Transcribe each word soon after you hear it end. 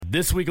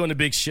This week on The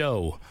Big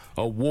Show,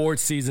 award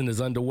season is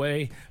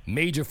underway,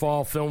 major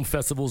fall film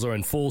festivals are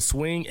in full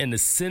swing, and the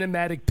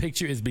cinematic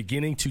picture is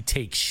beginning to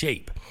take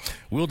shape.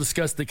 We'll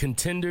discuss the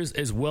contenders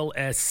as well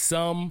as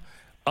some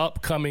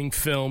upcoming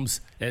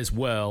films as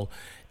well.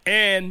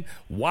 And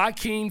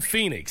Joaquin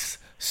Phoenix,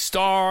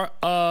 star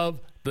of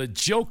The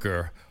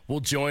Joker, will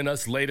join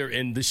us later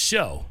in the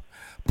show.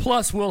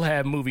 Plus, we'll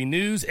have movie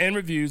news and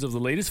reviews of the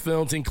latest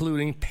films,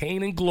 including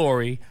Pain and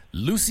Glory,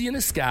 Lucy in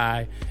the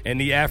Sky, and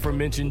the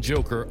aforementioned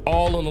Joker,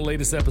 all on the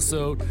latest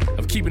episode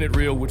of Keeping It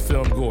Real with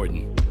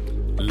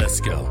FilmGordon. Let's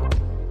go.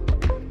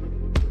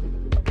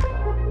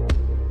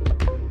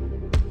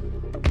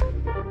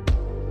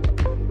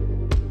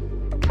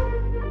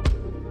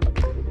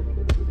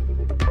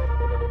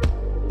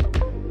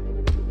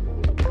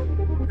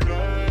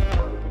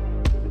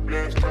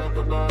 Let's talk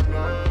about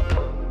love.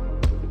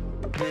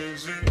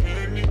 Is it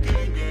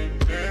anything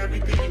and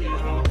everything you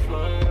on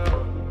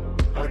fire?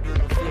 I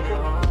didn't feel it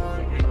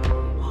on you.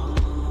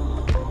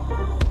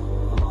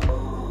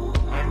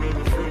 I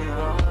didn't feel it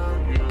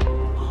on you.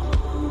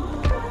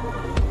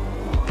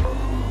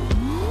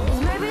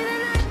 Maybe the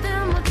night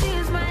that my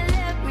tears might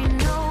let me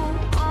know.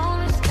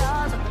 Only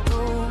stars are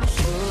those,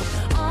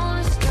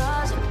 only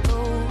stars are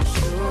those,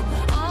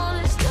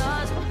 only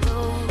stars are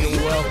those. And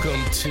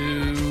welcome to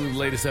the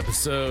latest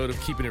episode of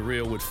Keeping It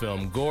Real with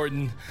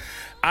FilmGordon.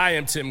 I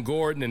am Tim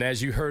Gordon, and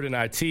as you heard in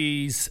our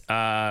tease,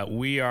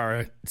 we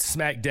are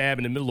smack dab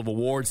in the middle of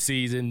award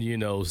season. You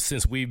know,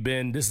 since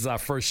this is our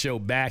first show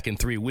back in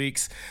 3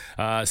 weeks.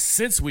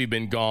 Since we've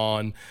been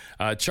gone,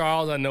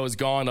 Charles, I know, has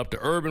gone up to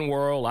Urban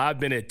World. I've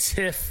been at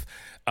TIFF.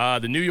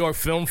 The New York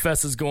Film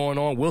Fest is going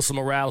on. Wilson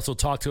Morales will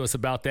talk to us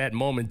about that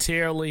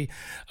momentarily.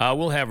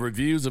 We'll have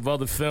reviews of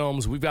other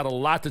films. We've got a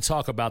lot to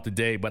talk about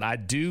today, but I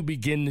do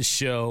begin the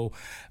show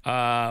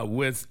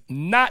with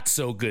not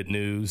so good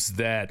news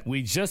that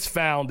we just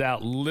found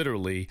out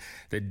literally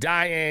that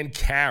Diahann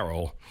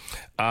Carroll,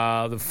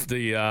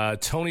 the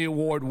Tony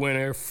Award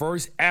winner,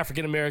 first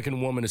African-American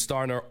woman to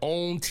star in her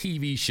own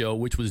TV show,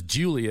 which was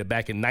Julia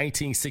back in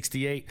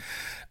 1968,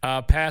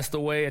 passed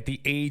away at the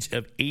age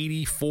of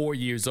 84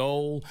 years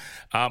old.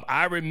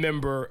 I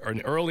remember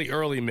an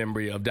early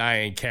memory of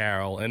Diahann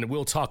Carroll, and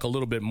we'll talk a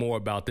little bit more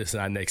about this in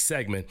our next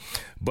segment,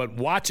 but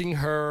watching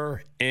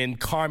her in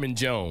Carmen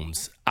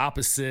Jones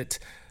opposite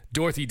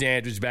Dorothy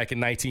Dandridge back in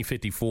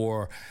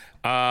 1954,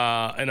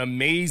 an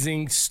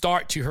amazing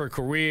start to her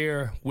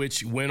career,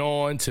 which went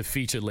on to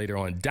feature later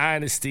on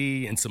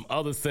Dynasty and some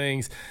other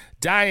things.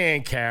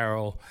 Diahann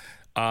Carroll,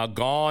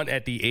 gone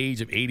at the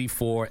age of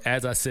 84.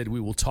 As I said, we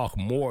will talk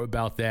more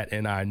about that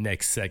in our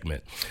next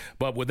segment.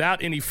 But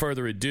without any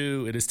further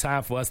ado, it is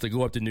time for us to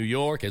go up to New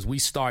York as we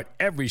start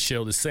every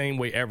show the same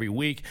way every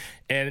week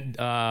and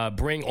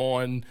bring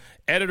on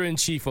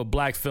editor-in-chief of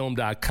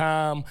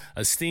blackfilm.com,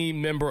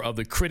 esteemed member of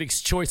the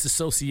Critics' Choice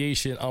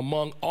Association,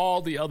 among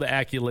all the other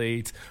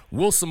accolades,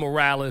 Wilson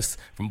Morales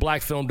from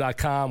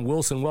blackfilm.com.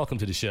 Wilson, welcome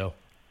to the show.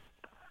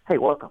 Hey,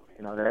 welcome.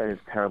 You know, that is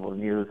terrible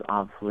news.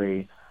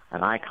 Obviously,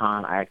 an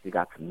icon. I actually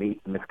got to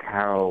meet Miss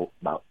Carroll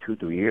about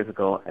 2-3 years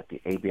ago at the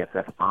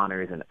ABSF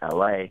Honors in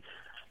L.A.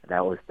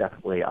 That was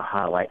definitely a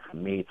highlight for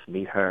me to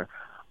meet her.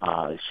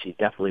 She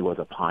definitely was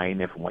a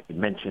pioneer from what you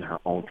mentioned, her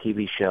own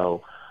TV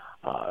show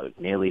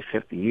nearly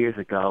 50 years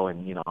ago,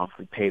 and, you know,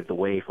 obviously paved the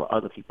way for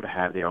other people to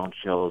have their own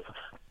shows,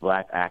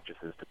 black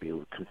actresses to be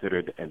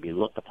considered and be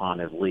looked upon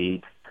as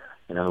leads.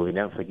 You know, we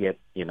never forget,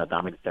 you know,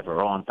 Dominique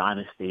Devereaux on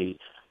Dynasty.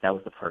 That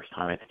was the first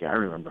time I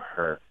remember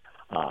her.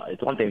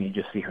 It's one thing when you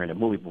just see her in a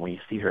movie, but when you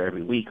see her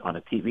every week on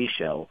a TV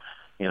show,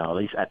 you know, at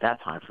least at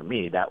that time for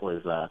me, that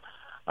was a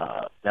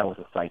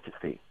sight to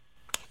see.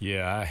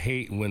 Yeah, I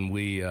hate when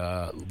we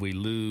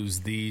lose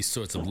these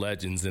sorts of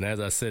legends. And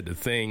as I said, the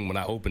thing when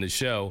I opened the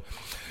show,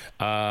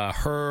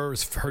 her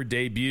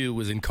debut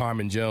was in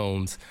Carmen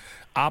Jones,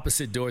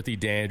 opposite Dorothy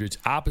Dandridge,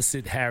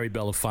 opposite Harry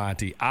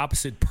Belafonte,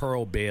 opposite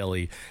Pearl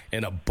Bailey,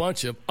 and a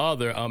bunch of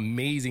other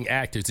amazing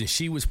actors. And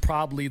she was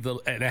probably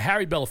and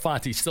Harry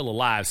Belafonte's still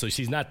alive, so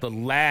she's not the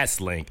last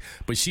link,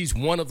 but she's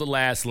one of the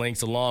last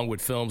links, along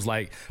with films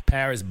like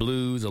Paris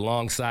Blues,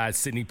 alongside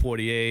Sidney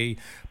Poitier,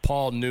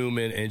 Paul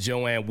Newman, and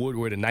Joanne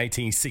Woodward in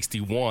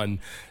 1961.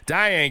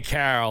 Diahann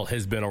Carroll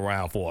has been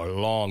around for a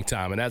long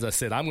time. And as I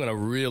said, I'm going to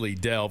really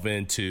delve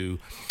into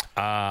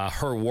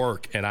her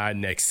work in our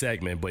next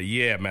segment. But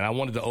yeah, man, I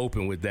wanted to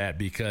open with that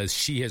because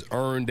she has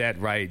earned that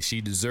right.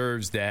 She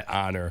deserves that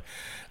honor.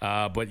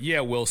 But yeah,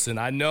 Wilson,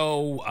 I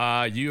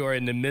know you are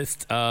in the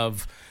midst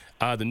of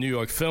the New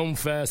York Film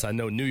Fest. I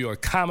know New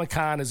York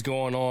Comic-Con is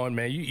going on,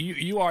 man.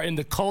 You are in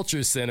the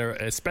Culture Center,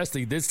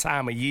 especially this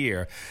time of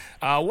year.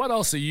 What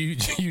else are you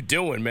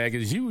doing, man?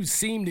 Because you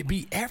seem to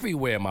be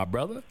everywhere, my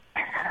brother.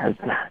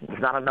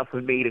 It's not enough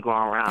for me to go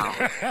around.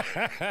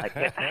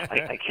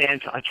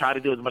 I try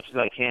to do as much as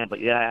I can, but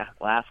yeah,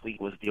 last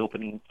week was the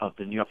opening of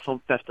the New York Film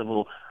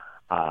Festival.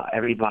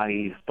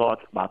 Everybody's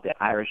thoughts about The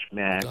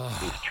Irishman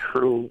is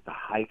true. The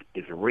hype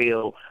is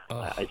real.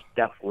 It's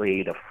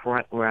definitely the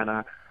front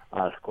runner.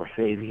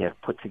 Scorsese has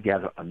put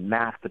together a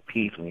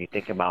masterpiece when you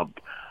think about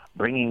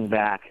bringing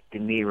back De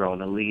Niro in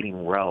the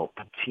leading role,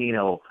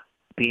 Pacino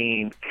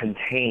being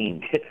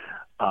contained,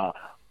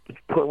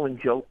 pulling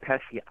Joe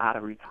Pesci out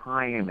of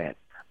retirement.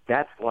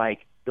 That's like,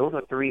 those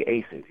are three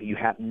aces. You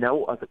have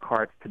no other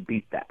cards to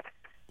beat that,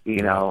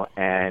 you know,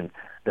 and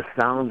the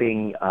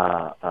sounding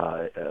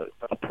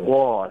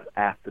applause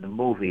after the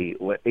movie,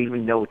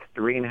 even though it's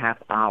 3.5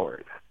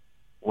 hours,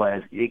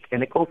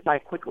 and it goes by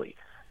quickly.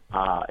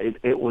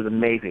 It was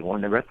amazing.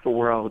 When the rest of the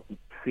world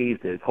sees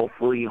this,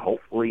 hopefully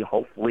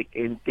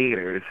in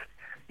theaters,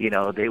 you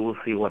know, they will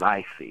see what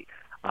I see.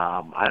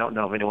 I don't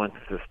know if anyone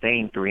can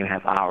sustain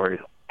 3.5 hours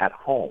at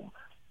home,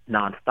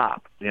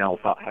 nonstop, you know,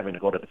 without having to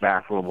go to the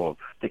bathroom or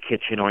the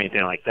kitchen or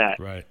anything like that.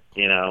 Right.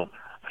 You know,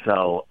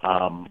 so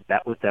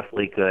that was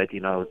definitely good.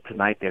 You know,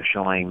 tonight they're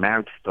showing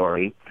Marriage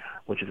Story,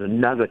 which is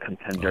another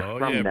contender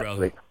from Netflix.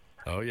 Brother.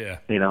 Oh, yeah.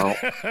 You know,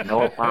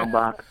 Noah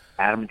Baumbach,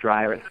 Adam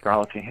Driver,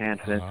 Scarlett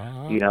Johansson.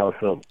 You know,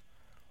 so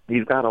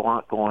you've got a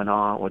lot going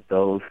on with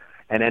those.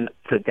 And then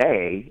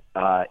today,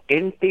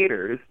 in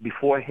theaters,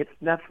 before it hits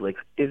Netflix,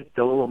 is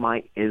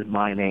Dolomite Is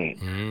My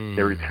Name,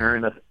 the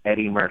return of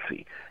Eddie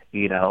Murphy.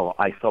 You know,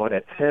 I saw it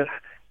at TIFF.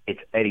 It's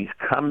Eddie's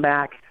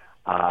comeback.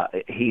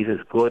 He's as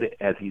good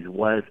as he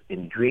was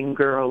in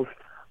Dreamgirls.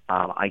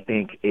 I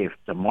think if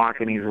the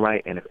marketing is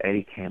right and if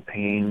Eddie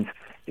campaigns,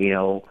 you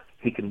know,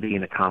 he can be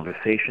in the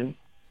conversation.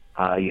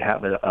 You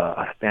have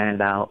a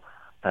standout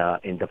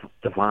in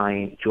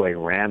Divine Joy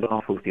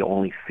Randolph, who's the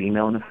only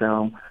female in the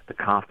film. The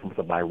costumes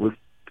are by Ruth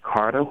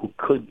Carter, who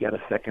could get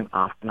a second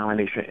Oscar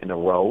nomination in a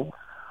row.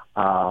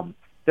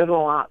 There's a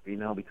lot, you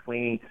know,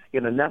 between, you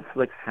know,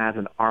 Netflix has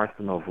an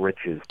arsenal of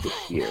riches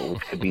this year,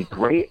 which could be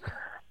great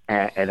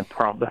and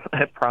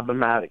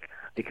problematic,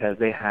 because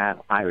they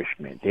have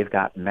Irishman, they've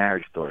got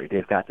Marriage Story,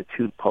 they've got The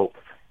Two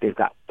Popes, they've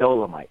got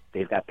Dolomite,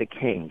 they've got The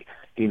King,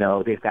 you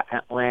know, they've got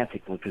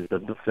Atlantic, which is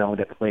the film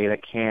that played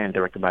at Cannes,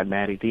 directed by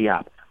Maddie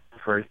Diop, the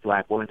first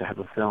black woman to have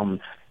a film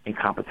in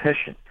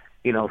competition.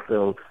 You know,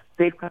 so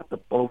they've got the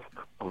bulk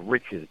of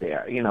riches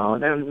there, you know,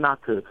 and then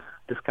not to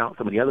discount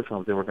some of the other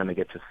films that we're going to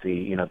get to see,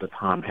 you know, the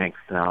Tom Hanks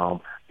film,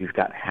 you've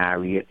got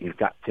Harriet, you've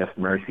got Just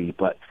Mercy,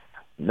 but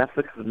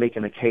Netflix is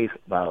making a case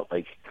about,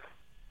 like,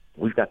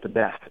 we've got the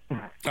best. All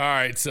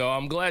right, so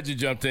I'm glad you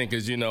jumped in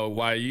because, you know,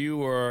 while you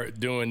were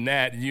doing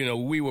that, you know,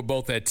 we were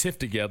both at TIFF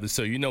together,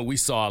 so, you know, we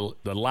saw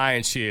the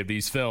lion's share of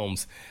these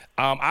films.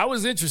 I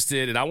was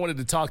interested, and I wanted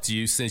to talk to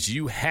you since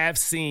you have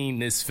seen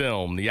this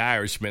film, The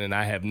Irishman, and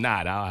I have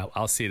not.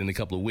 I'll see it in a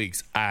couple of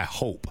weeks, I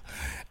hope.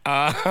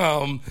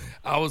 I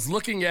was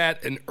looking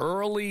at an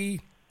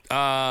early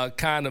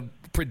kind of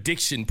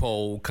prediction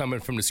poll coming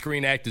from the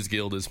Screen Actors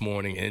Guild this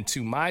morning, and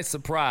to my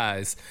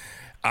surprise,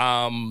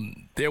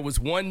 there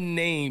was one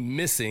name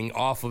missing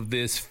off of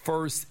this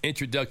first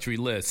introductory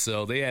list.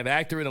 So they have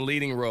actor in a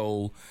leading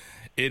role.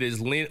 It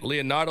is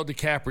Leonardo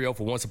DiCaprio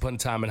for Once Upon a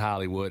Time in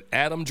Hollywood,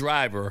 Adam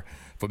Driver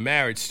for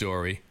Marriage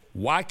Story,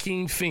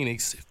 Joaquin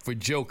Phoenix for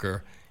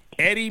Joker,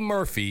 Eddie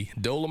Murphy,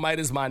 Dolomite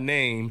Is My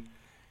Name,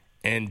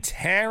 and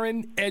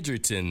Taron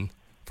Egerton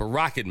for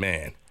Rocket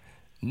Man.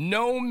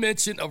 No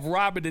mention of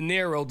Robert De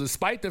Niro,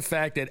 despite the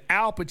fact that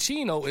Al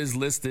Pacino is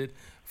listed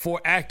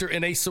for actor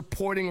in a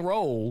supporting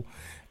role.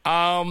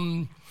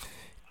 And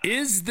I'm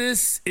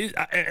just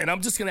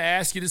going to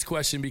ask you this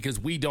question because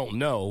we don't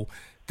know.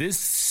 This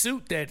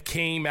suit that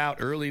came out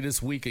early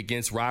this week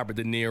against Robert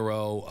De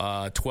Niro,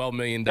 $12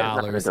 million.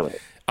 I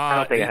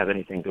don't think it has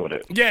anything to do with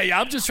it. Yeah,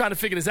 I'm just trying to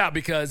figure this out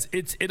because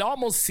it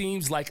almost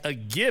seems like a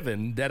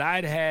given that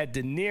I'd had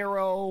De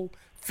Niro,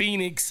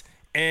 Phoenix,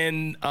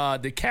 and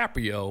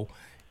DiCaprio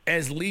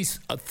as least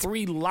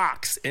three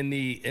locks in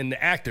the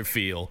actor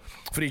field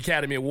for the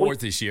Academy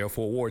Awards this year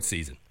for award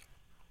season.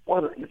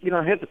 Well, you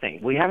know, here's the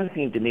thing. We haven't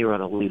seen De Niro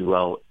in a lead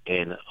role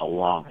in a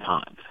long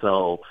time.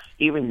 So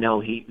even though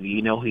he's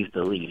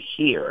the lead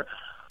here,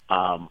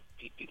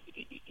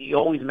 you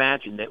always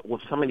imagine that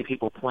with so many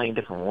people playing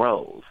different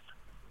roles,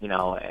 you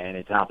know, and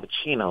it's Al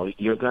Pacino,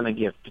 you're going to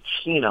give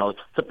Pacino,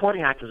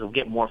 supporting actors will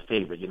get more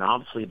favored. You know,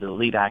 obviously the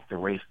lead actor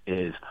race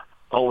is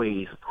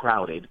always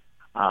crowded.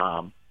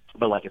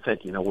 But like I said,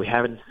 you know, we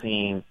haven't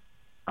seen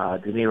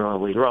De Niro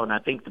in a lead role. And I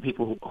think the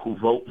people who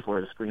vote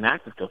for the Screen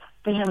Actors Guild,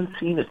 they haven't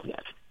seen this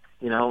yet.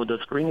 You know, the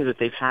screenings that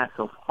they've had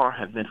so far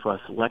have been for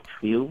a select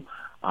few,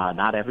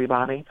 not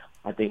everybody.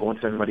 I think once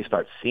everybody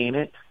starts seeing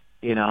it,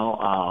 you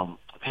know,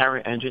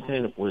 Taron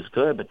Egerton was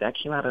good, but that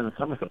came out in the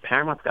summer. So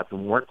Paramount's got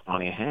some work on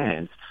their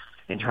hands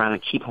in trying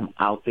to keep him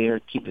out there,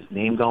 keep his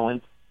name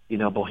going. You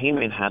know,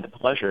 Bohemian had the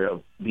pleasure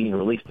of being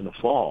released in the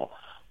fall,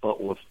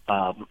 but with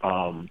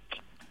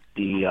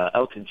the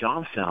Elton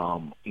John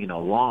film, you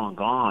know, long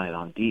gone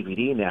on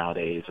DVD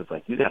nowadays, it's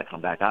like you got to come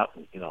back out,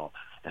 you know,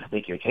 and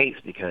make your case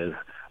because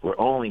we're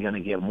only going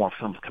to get more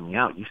films coming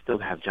out. You still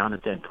have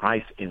Jonathan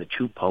Pryce in The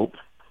Two Popes.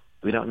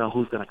 We don't know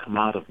who's going to come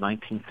out of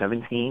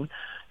 1917,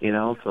 you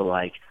know, so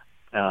like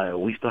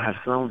we still have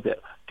films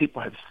that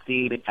people have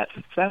seen at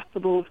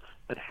festivals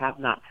but have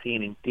not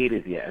seen in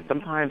theaters yet. And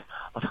sometimes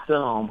a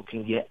film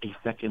can get a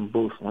second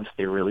boost once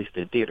they're released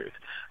in theaters.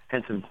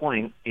 Hence in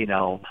point, you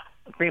know,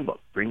 Green Book.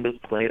 Green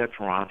Book played at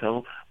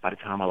Toronto by the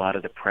time a lot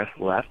of the press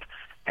left,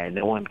 and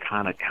no one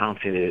kind of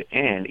counted it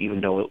in,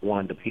 even though it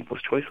won the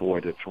People's Choice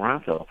Award at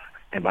Toronto.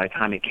 And by the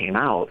time it came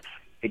out,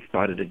 it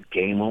started to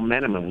gain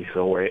momentum, and we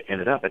saw where it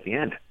ended up at the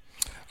end.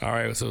 All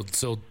right, so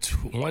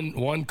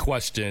one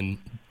question,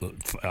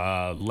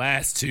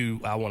 last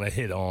two I want to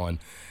hit on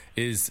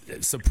is,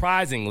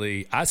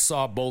 surprisingly, I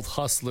saw both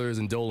Hustlers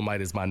and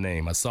Dolomite Is My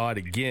Name. I saw it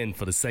again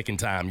for the second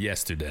time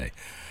yesterday.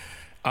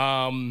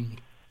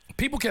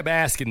 People kept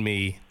asking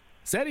me,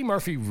 does Eddie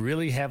Murphy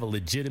really have a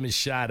legitimate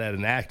shot at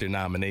an actor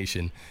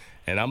nomination?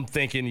 And I'm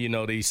thinking,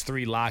 these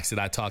three locks that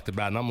I talked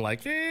about, and I'm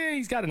like,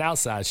 he's got an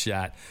outside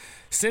shot.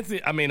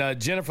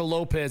 Jennifer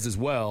Lopez as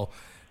well.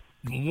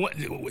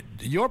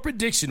 Your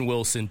prediction,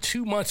 Wilson,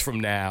 2 months from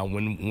now,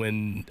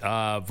 when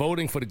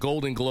voting for the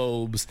Golden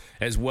Globes,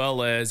 as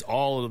well as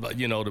all of the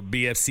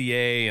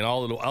BFCA and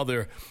all of the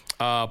other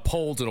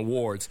polls and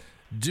awards,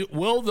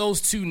 will those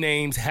two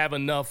names have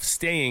enough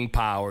staying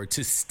power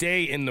to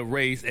stay in the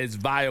race as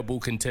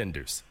viable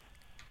contenders?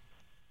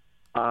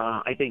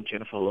 I think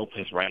Jennifer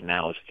Lopez right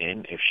now is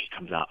in if she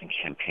comes out and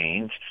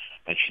campaigns,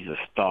 and she's a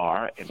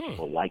star, and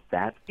people like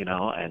that,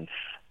 and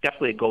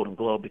definitely a Golden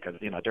Globe because,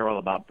 they're all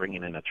about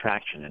bringing in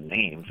attraction and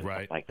names and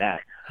stuff like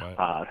that.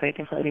 Right. Same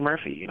thing for Eddie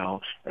Murphy.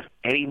 If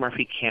Eddie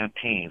Murphy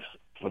campaigns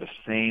for the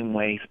same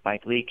way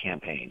Spike Lee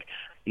campaigned,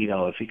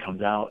 if he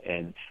comes out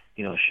and,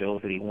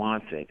 shows that he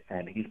wants it,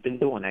 and he's been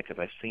doing that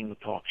because I've seen the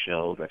talk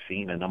shows, I've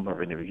seen a number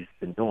of interviews he's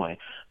been doing.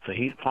 So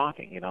he's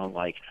talking, it's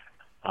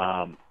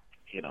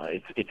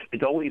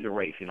always a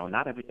race.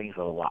 Not everything's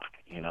a lock.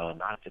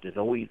 There's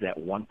always that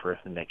one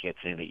person that gets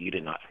in that you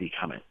did not see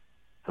coming.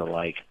 So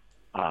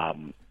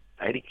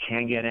Eddie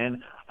can get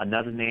in.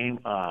 Another name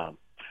that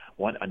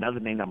I'm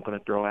going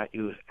to throw at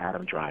you is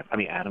Adam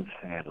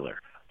Sandler.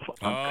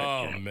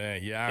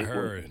 Man, yeah, I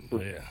heard.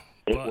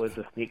 It was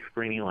a sneak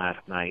screening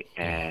last night,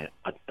 and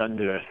a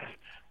thunderous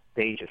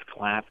stages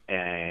clap,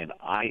 and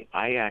I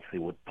actually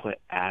would put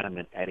Adam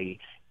and Eddie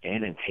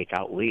in and take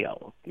out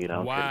Leo.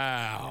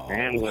 Wow.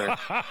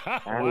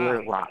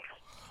 Sandler rocks.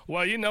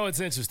 Well, it's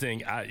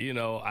interesting.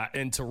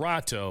 In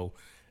Toronto,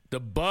 the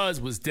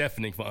buzz was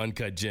deafening for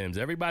Uncut Gems.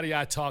 Everybody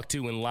I talked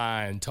to in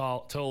line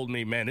told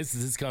me, man, this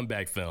is his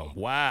comeback film.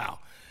 Wow.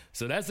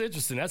 So that's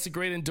interesting. That's a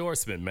great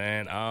endorsement,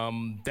 man.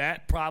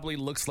 That probably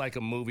looks like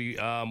a movie.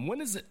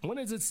 When is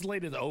it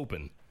slated to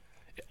open?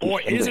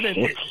 Or is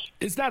it?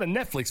 It's not a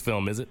Netflix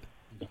film, is it?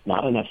 It's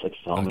not a Netflix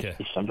film. Okay. It's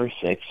December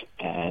 6th,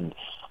 and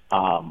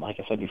like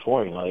I said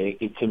before,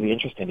 it could be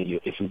interesting if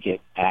you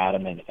get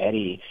Adam and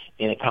Eddie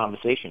in a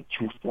conversation,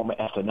 two former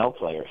SNL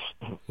players.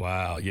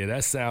 Wow. Yeah,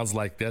 that sounds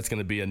like that's going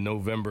to be a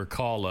November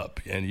call-up,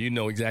 and you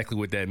know exactly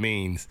what that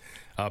means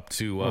up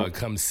to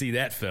come see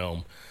that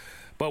film.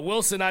 But,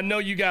 Wilson, I know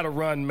you got to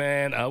run,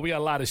 man. We got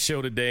a lot of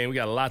show today, and we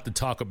got a lot to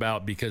talk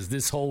about because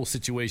this whole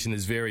situation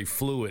is very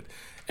fluid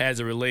as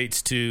it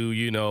relates to,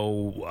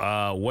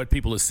 what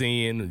people are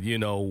seeing,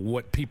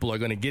 what people are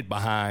going to get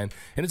behind.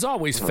 And it's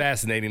always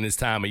fascinating this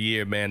time of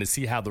year, man, to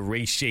see how the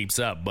race shapes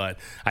up. But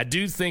I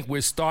do think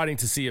we're starting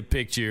to see a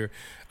picture.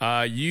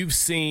 You've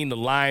seen the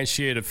lion's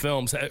share of the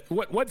films.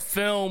 What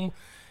film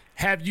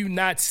have you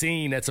not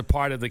seen that's a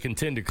part of the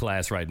contender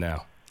class right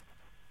now?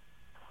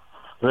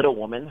 Little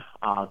Woman,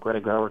 Greta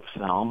Gerwig's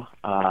film,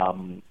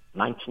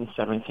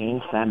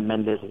 1917, Sam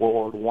Mendes'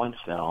 World War I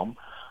film,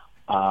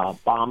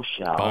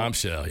 Bombshell.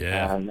 Bombshell,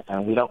 yeah.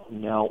 And we don't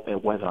know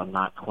whether or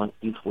not Clint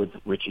Eastwood's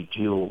Richie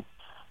Jewell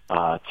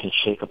can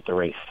shake up the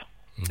race.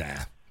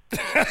 Nah.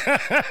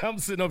 I'm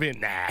sitting over here,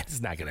 it's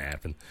not going to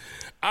happen.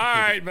 All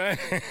right, man.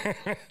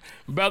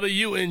 Brother,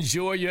 you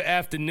enjoy your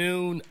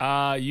afternoon.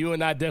 You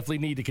and I definitely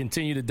need to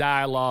continue the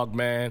dialogue,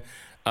 man.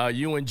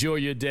 You enjoy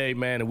your day,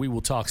 man, and we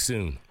will talk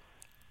soon.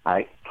 All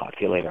right. Talk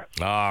to you later.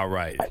 All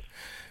right.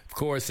 Of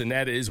course, and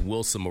that is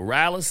Wilson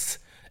Morales,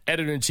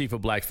 editor-in-chief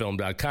of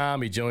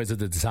blackfilm.com. He joins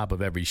us at the top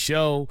of every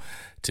show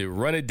to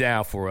run it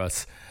down for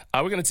us.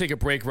 We're going to take a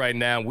break right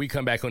now. When we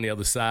come back on the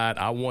other side,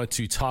 I want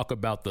to talk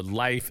about the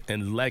life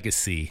and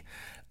legacy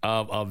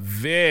of a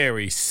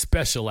very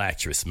special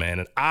actress, man.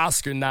 An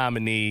Oscar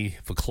nominee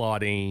for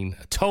Claudine,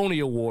 a Tony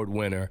Award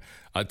winner,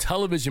 a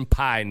television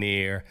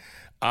pioneer,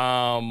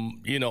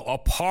 a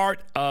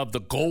part of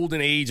the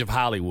golden age of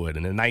Hollywood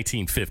in the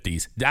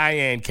 1950s.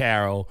 Diahann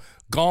Carroll,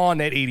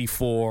 gone at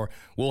 84.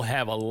 We'll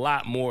have a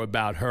lot more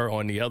about her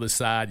on the other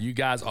side. You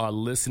guys are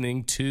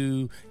listening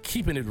to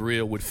Keeping It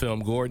Real with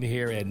FilmGordon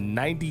here at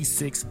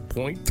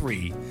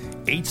 96.3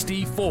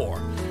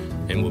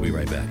 HD4. And we'll be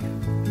right back.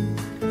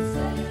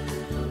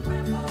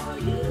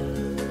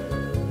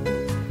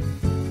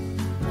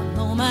 The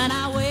moment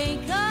I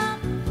wake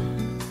up,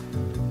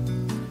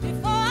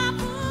 before I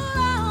put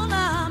on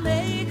my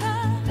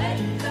makeup,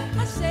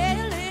 I say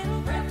a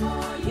little prayer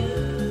for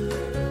you.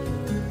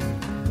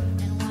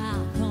 And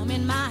while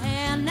combing my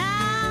hair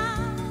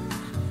now,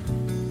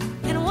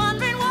 and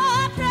wondering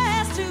what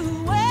dress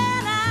to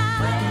wear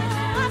now,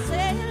 I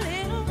say a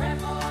little prayer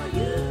for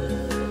you.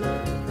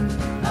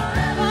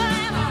 Forever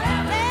and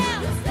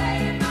ever, you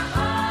stay in my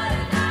heart,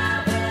 and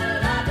I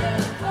will love you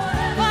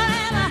forever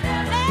and ever.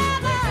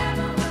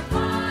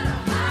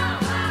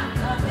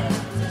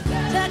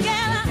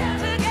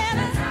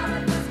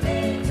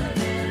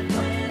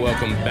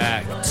 Welcome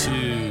back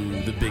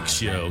to the big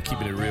show,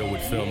 keeping it real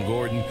with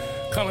FilmGordon.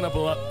 Coming up a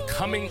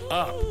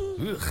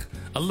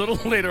little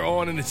later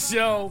on in the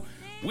show,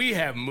 we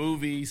have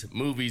movies.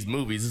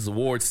 This is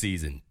award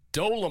season.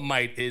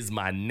 Dolomite is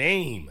my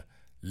name.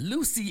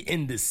 Lucy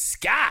in the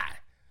Sky.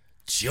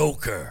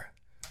 Joker.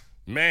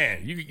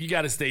 Man, you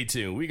got to stay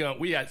tuned. We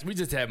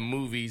just have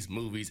movies,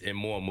 and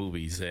more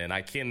movies, and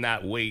I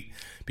cannot wait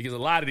because a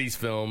lot of these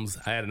films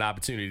I had an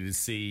opportunity to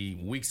see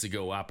weeks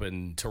ago up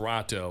in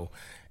Toronto,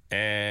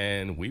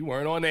 and we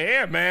weren't on the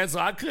air, man, so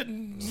I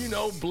couldn't,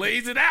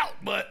 blaze it out,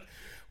 but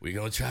we're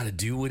gonna try to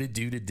do what it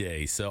do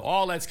today. So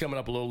all that's coming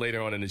up a little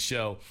later on in the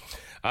show.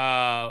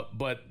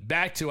 But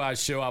back to our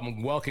show,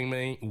 I'm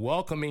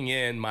welcoming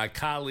in my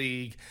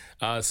colleague,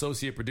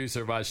 associate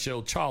producer of our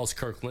show, Charles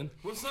Kirkland.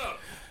 What's up?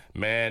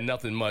 Man,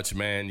 nothing much,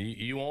 man.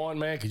 You on,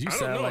 man? Because you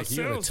sound like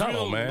you're in the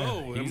tunnel, man.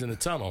 Low. He's in the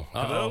tunnel.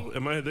 Hello?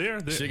 Am I there?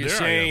 Sugar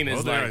Shane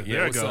is like,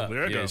 there I what's go. up?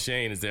 There I go.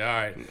 Shane is there. All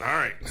right.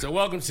 All So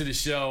welcome to the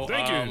show.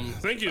 Thank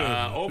you.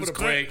 Over the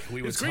break,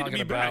 we were it's great talking to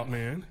be about, back,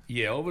 man.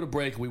 Yeah, over the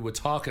break, we were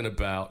talking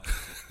about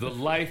the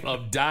life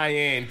of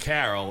Diahann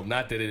Carroll.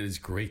 Not that it is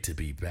great to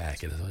be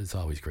back. It's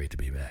always great to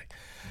be back.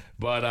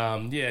 But,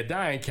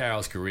 Diahann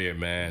Carroll's career,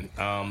 man.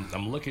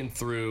 I'm looking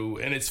through,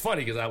 and it's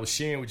funny because I was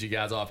sharing with you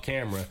guys off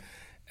camera.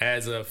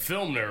 As a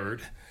film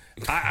nerd,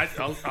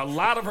 a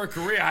lot of her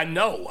career I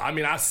know. I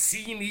mean, I've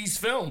seen these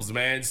films,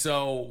 man.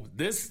 So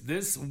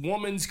this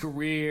woman's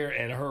career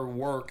and her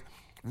work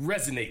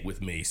resonate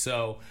with me.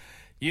 So,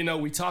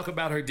 we talk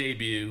about her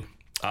debut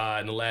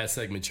in the last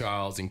segment,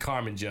 Charles, and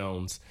Carmen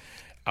Jones.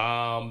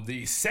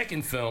 The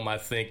second film I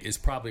think is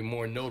probably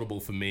more notable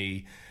for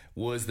me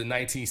was the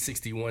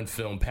 1961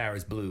 film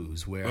Paris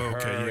Blues, where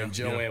her and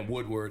Joanne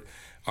Woodward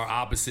are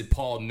opposite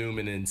Paul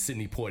Newman and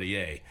Sidney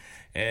Poitier.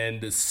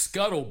 And the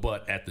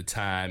scuttlebutt at the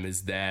time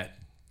is that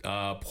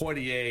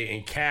Poitier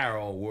and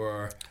Carroll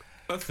were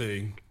a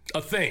thing.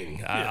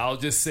 Yeah. I'll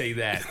just say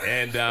that.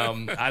 And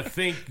I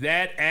think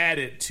that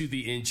added to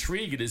the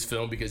intrigue of this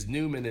film because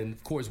Newman and,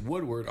 of course,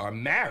 Woodward are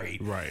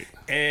married. Right.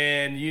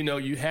 And,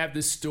 you have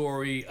this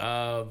story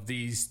of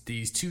these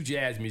two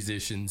jazz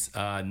musicians,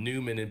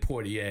 Newman and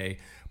Poitier.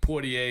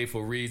 Poitier,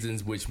 for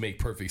reasons which make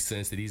perfect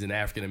sense, that he's an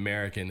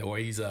African-American or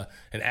he's an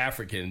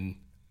African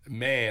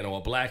man or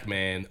a black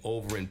man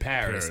over in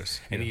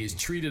Paris, and he is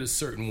treated a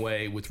certain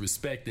way with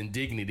respect and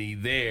dignity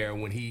there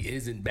when he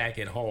isn't back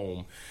at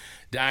home.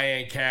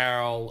 Diahann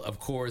Carroll, of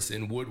course,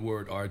 and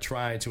Woodward are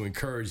trying to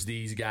encourage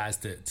these guys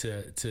to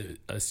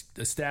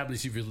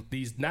establish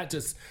these, not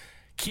just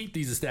keep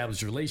these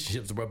established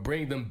relationships, but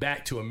bring them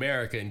back to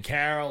America. And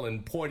Carroll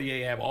and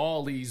Poitier have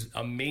all these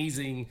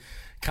amazing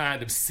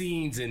kind of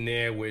scenes in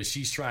there where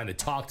she's trying to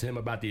talk to him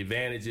about the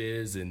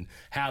advantages and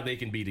how they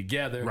can be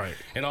together, right?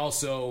 And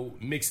also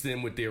mix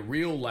them with their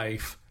real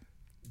life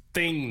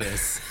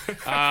thingness.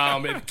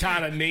 It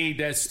kind of made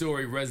that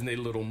story resonate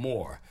a little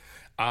more.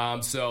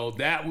 So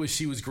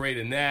she was great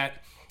in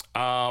that.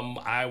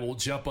 I will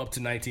jump up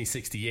to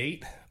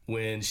 1968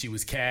 when she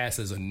was cast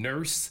as a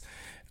nurse.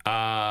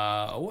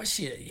 Was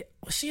she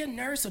a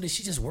nurse or did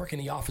she just work in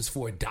the office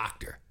for a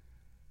doctor?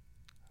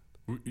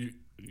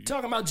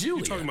 Talking about Julia.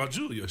 You're talking about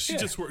Julia. She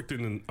just worked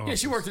in an office. Yeah,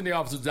 she worked in the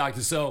office of the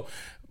doctor. So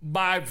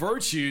by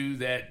virtue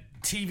that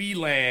TV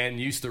Land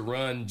used to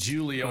run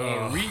Julia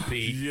on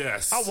repeat.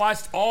 Yes. I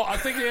watched I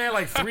think they had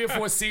like 3 or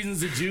 4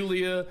 seasons of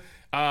Julia.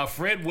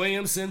 Fred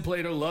Williamson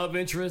played her love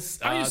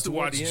interest. I used to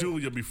watch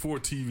Julia before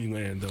TV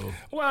Land, though.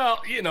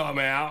 Well,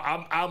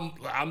 man,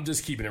 I'm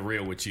just keeping it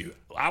real with you.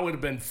 I would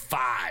have been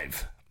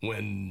 5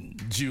 when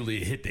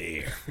Julia hit the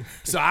air.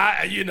 So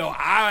I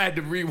had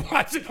to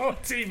rewatch it on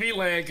TV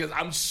Land because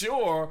I'm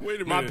sure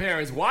my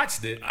parents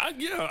watched it. I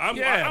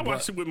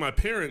watched it with my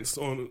parents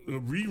on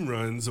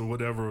reruns or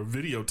whatever,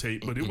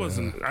 videotape, but it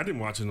wasn't. I didn't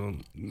watch it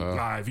on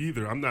live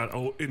either. I'm not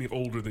any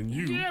older than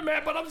you. Yeah,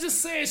 man, but I'm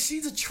just saying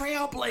she's a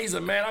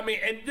trailblazer, man. I mean,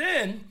 and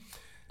then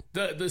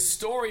the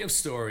story of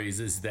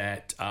stories is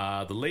that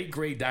the late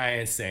great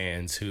Diane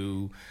Sands,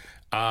 who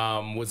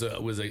was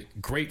a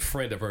great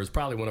friend of hers,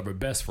 probably one of her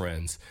best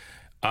friends,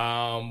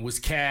 was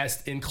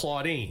cast in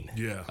Claudine,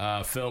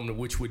 film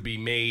which would be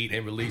made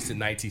and released in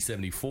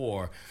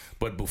 1974.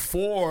 But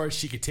before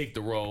she could take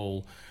the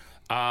role,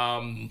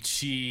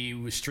 she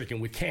was stricken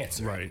with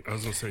cancer. Right, I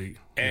was going to say.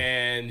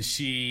 And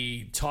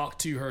she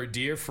talked to her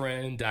dear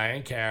friend,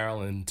 Diahann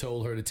Carroll, and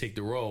told her to take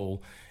the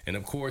role. And,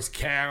 of course,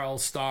 Carroll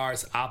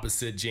stars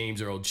opposite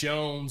James Earl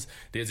Jones.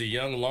 There's a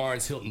young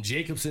Lawrence Hilton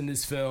Jacobs in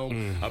this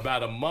film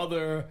about a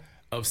mother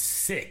of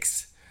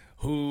 6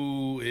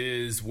 who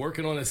is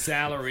working on a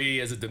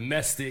salary as a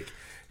domestic.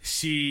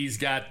 She's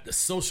got a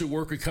social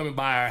worker coming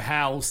by her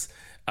house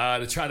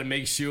to try to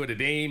make sure that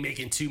they ain't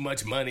making too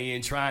much money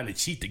and trying to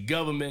cheat the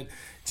government.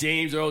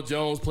 James Earl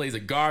Jones plays a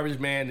garbage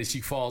man that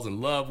she falls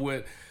in love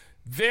with.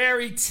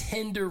 Very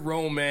tender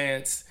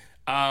romance.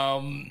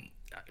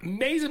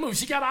 Amazing movie.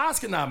 She got an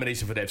Oscar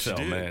nomination for that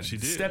film, man. She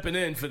did. Stepping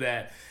in for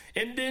that.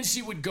 And then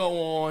she would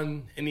go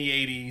on in the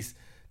 80s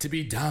to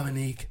be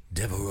Dominique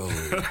Devereaux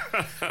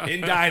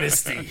in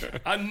Dynasty.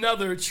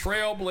 Another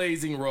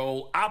trailblazing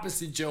role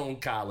opposite Joan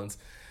Collins.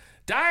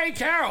 Diahann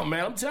Carroll,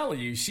 man, I'm telling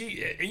you,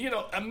 she,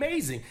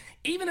 amazing.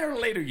 Even in her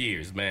later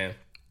years, man.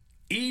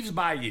 Eve's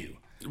Bayou.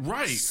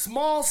 Right.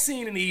 Small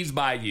scene in Eve's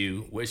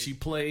Bayou where she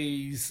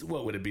plays,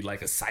 what would it be,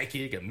 like a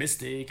psychic, a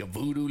mystic, a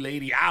voodoo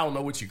lady? I don't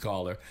know what you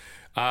call her.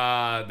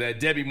 That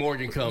Debbie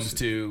Morgan comes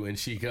to, and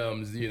she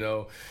comes,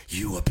 you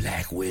a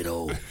black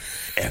widow.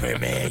 Every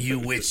man you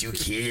with, you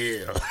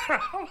kill.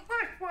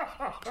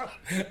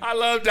 I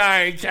love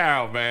Diahann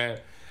Carroll, man.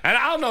 And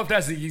I don't know if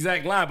that's the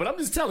exact line, but I'm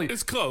just telling you.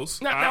 It's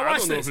close. Now I watch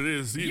don't know this. if it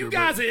is either. You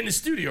guys are in the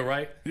studio,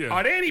 right? Yeah.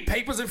 Are there any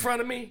papers in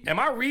front of me? Am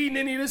I reading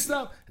any of this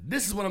stuff?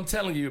 This is what I'm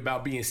telling you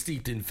about being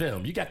steeped in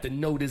film. You got to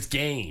know this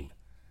game.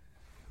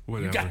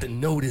 Whatever. You got to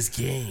know this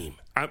game.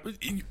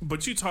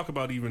 But you talk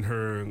about even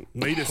her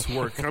latest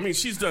work. I mean,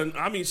 she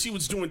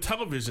was doing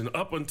television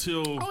up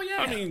until. Oh, yeah.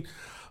 I mean,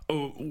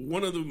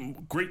 one of the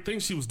great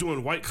things she was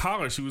doing, White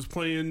Collar. She was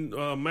playing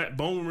Matt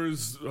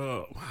Bomer's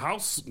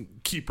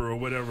housekeeper or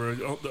whatever.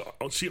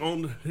 She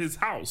owned his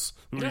house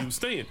where he was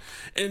staying,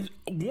 and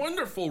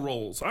wonderful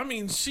roles. I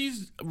mean,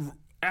 she's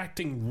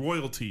acting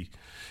royalty,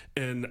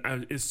 and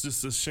it's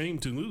just a shame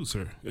to lose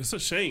her. It's a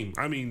shame.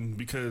 I mean,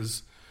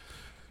 because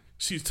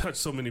she's touched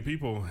so many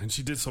people and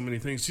she did so many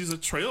things. She's a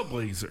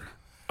trailblazer.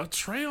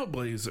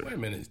 Wait a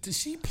minute. Did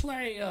she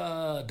play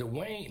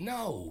Dwayne?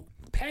 No.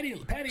 Patty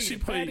LaBelle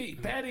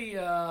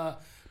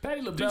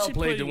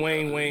played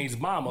Dwayne Wayne's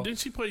mama. Didn't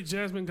she play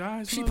Jasmine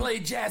Guy's She mama?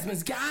 played Jasmine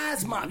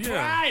Guy's mama.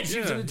 Yeah, Right.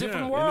 She's in a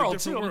different world,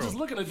 too. I'm world. just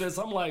looking at this.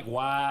 I'm like,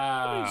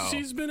 wow. I mean,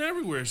 she's been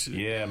everywhere.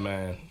 Yeah,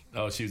 man.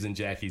 Oh, she was in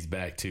Jackie's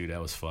Back, too. That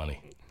was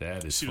funny.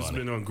 That is funny. She's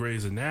been on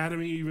Grey's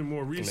Anatomy even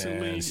more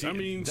recently. Man,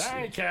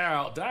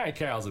 Diahann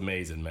Carroll's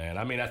amazing, man.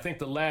 I mean, I think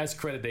the last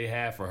credit they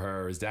have for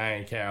her is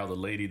Diahann Carroll, the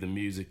lady, the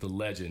music, the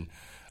legend,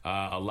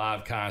 a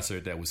live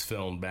concert that was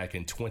filmed back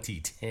in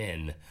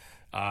 2010.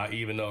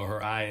 Even though her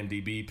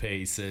IMDb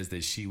page says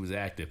that she was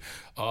active.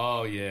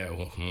 Oh, yeah.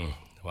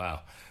 Wow.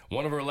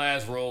 One of her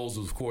last roles,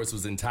 of course,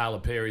 was in Tyler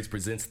Perry's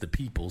Presents the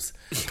Peoples.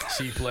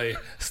 She played...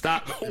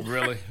 Stop.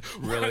 Really?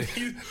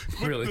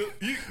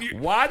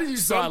 Why did you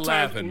start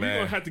laughing, man? We're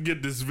going to have to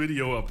get this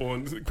video up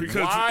on...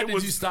 Because Why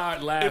did you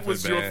start laughing, It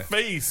was man? your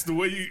face. The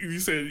way you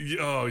said,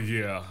 oh,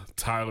 yeah,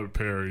 Tyler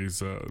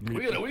Perry's...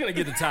 We're gonna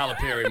get to Tyler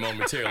Perry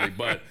momentarily,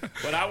 but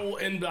I will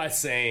end by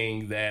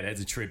saying that as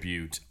a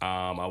tribute,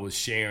 I was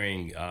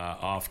sharing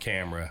off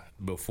camera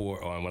before,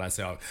 when I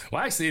say off,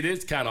 well, actually it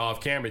is kind of off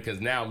camera because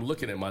now I'm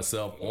looking at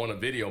myself on a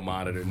video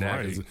monitor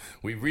now because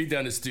we've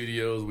redone the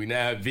studios. We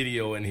now have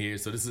video in here,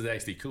 so this is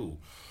actually cool.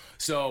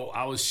 So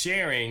I was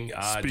sharing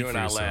during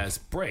our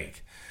last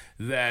break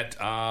that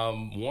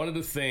one of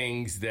the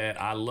things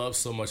that I love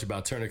so much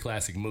about Turner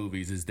Classic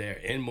Movies is their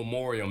in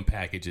memoriam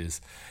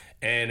packages.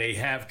 And they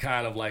have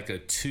kind of like a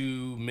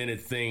 2-minute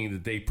thing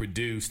that they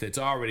produce that's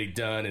already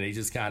done, and they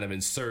just kind of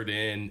insert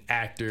in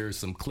actors,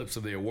 some clips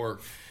of their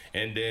work,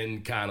 and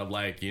then kind of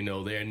like,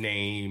 their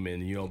name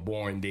and,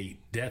 born date,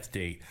 death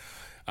date.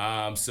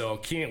 So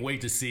can't wait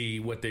to see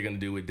what they're going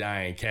to do with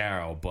Diahann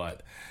Carroll.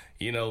 But,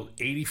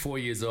 84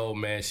 years old,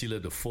 man, she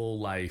lived a full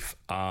life.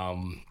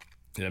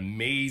 An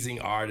amazing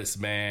artist,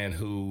 man,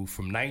 who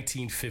from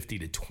 1950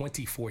 to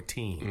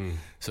 2014.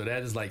 So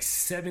that is like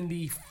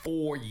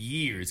 74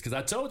 years. Because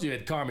I told you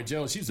at Carmen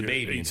Jones, she was a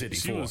baby in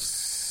 54. She was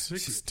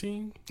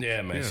 16?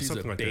 Yeah, man. She's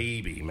a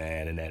baby,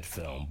 man, in that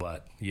film.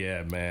 But,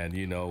 yeah, man,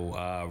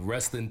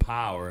 rest in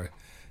power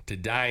to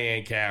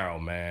Diahann Carroll,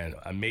 man.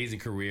 Amazing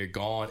career,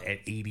 gone at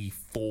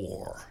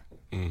 84.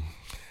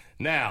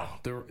 Now,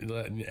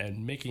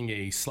 and making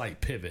a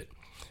slight pivot,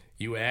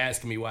 you were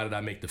asking me why did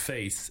I make the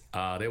face.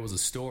 There was a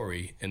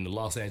story in the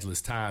Los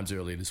Angeles Times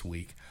earlier this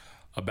week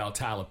about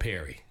Tyler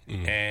Perry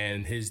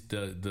and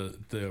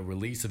the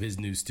release of his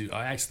new studio,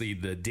 actually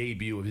the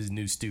debut of his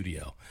new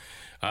studio.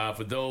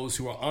 For those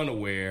who are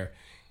unaware,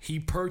 he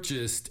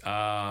purchased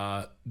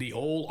the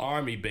old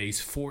Army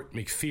base, Fort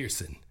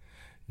McPherson,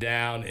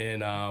 down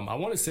in,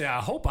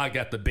 I hope I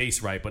got the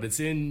base right, but it's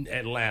in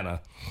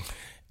Atlanta.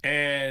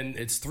 And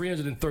it's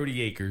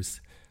 330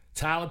 acres.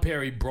 Tyler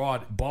Perry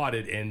bought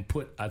it and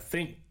put, I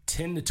think,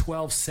 10 to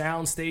 12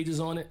 sound stages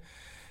on it.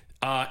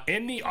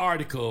 In the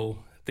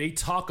article, they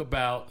talk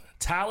about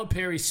Tyler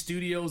Perry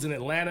studios in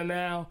Atlanta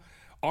now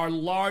are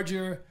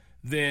larger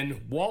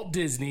than Walt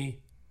Disney,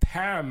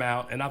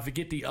 Paramount, and I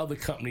forget the other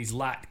company's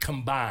lot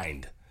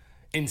combined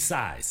in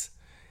size.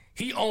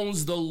 He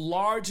owns the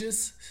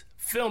largest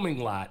filming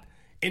lot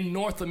in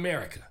North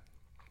America.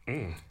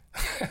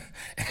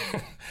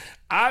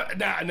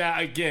 Now,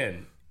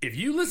 again, if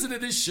you listen to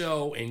this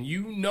show and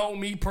you know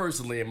me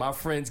personally, and my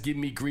friends give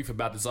me grief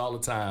about this all the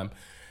time,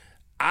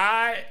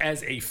 I,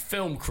 as a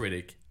film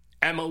critic,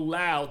 am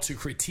allowed to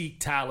critique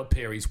Tyler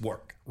Perry's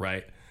work,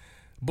 right?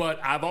 But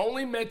I've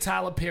only met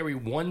Tyler Perry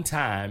one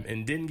time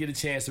and didn't get a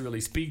chance to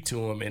really speak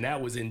to him, and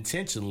that was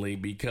intentionally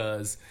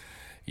because,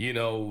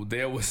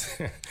 there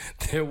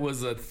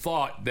was a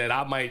thought that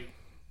I might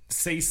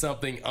say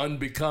something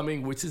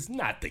unbecoming, which is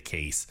not the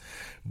case.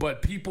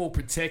 But people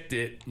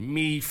protected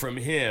me from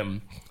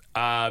him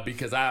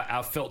because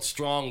I felt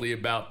strongly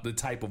about the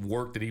type of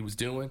work that he was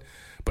doing.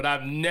 But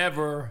I've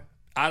never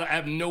I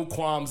have no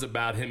qualms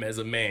about him as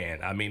a man.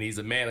 I mean, he's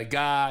a man of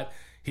God.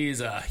 He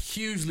is a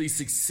hugely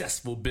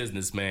successful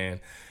businessman.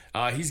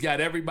 He's got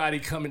everybody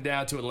coming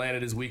down to Atlanta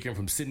this weekend,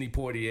 from Sidney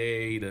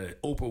Poitier to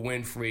Oprah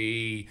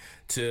Winfrey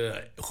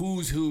to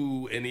who's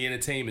who in the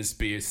entertainment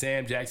sphere.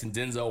 Sam Jackson,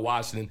 Denzel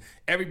Washington.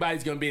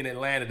 Everybody's going to be in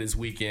Atlanta this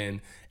weekend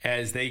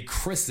as they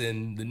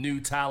christen the new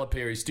Tyler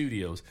Perry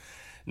Studios.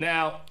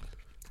 Now,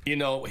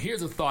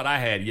 here's a thought I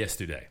had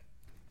yesterday.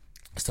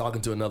 I was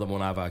talking to another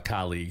one of our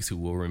colleagues who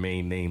will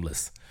remain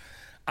nameless.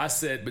 I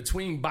said,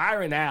 between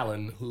Byron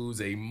Allen,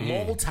 who's a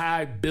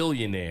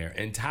multi-billionaire,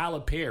 and Tyler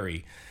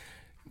Perry,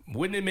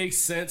 wouldn't it make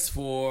sense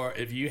for,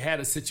 if you had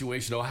a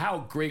situation, or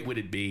how great would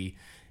it be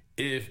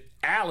if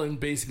Allen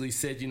basically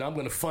said, I'm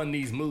going to fund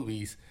these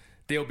movies.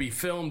 They'll be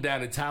filmed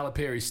down at Tyler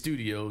Perry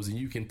Studios, and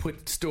you can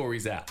put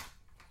stories out.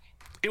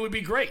 It would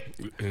be great.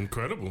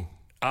 Incredible.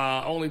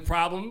 Only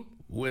problem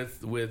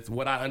with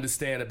what I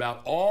understand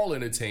about all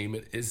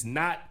entertainment is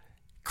not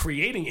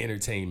creating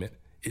entertainment.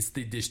 It's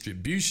the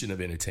distribution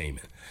of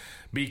entertainment.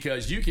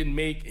 Because you can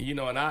make, and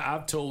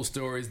I've told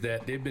stories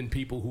that there have been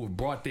people who have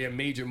brought their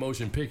major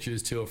motion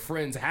pictures to a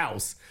friend's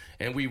house,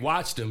 and we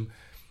watched them.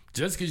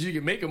 Just because you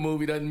can make a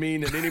movie doesn't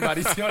mean that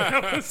anybody's going to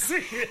ever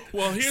see it.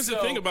 Well, here's the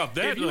thing about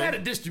that. If you had a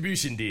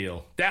distribution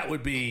deal, that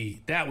would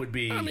be. I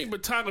mean,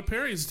 but Tyler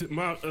Perry's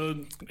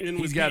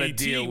he's got a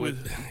deal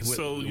with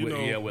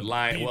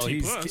Lion. Well,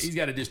 he's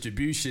got a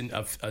distribution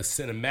of a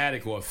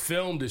cinematic or a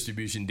film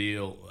distribution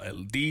deal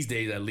these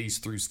days, at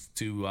least through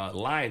to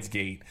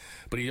Lionsgate.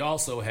 But he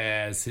also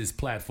has his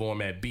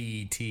platform at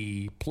BET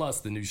Plus,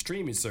 the new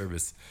streaming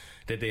service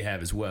that they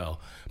have as well.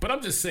 But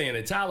I'm just saying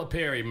that Tyler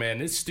Perry, man,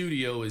 this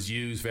studio is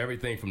used for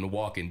everything from The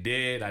Walking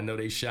Dead. I know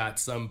they shot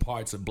some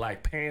parts of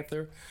Black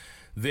Panther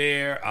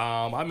there.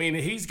 I mean,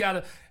 he's got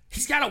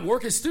a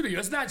working studio.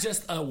 It's not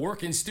just a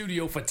working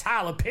studio for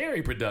Tyler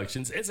Perry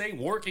Productions. It's a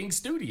working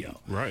studio.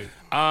 Right.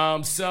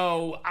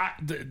 So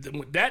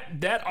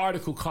that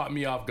article caught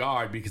me off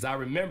guard, because I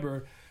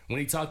remember when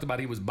he talked about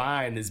he was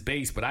buying this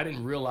base, but I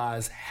didn't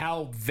realize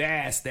how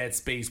vast that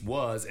space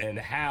was and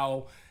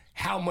how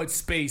much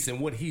space and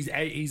what he's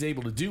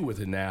able to do with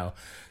it now.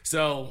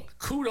 So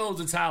kudos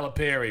to Tyler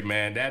Perry,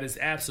 man. That is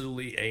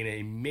absolutely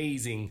an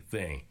amazing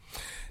thing.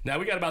 Now,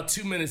 we got about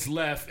 2 minutes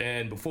left,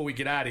 and before we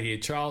get out of here,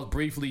 Charles,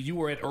 briefly, you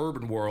were at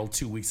Urban World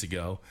 2 weeks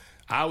ago.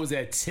 I was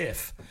at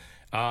TIFF.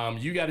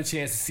 You got a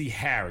chance to see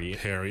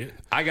Harriet.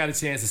 I got a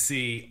chance to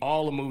see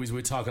all the movies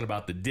we're talking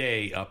about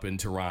today up in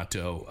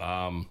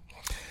Toronto.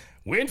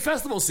 We're in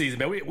festival season,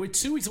 man. We're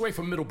 2 weeks away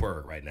from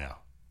Middleburg right now.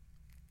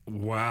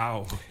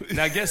 Wow.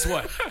 Now, guess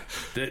what?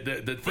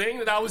 The thing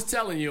that I was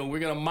telling you, we're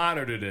going to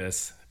monitor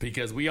this,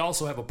 because we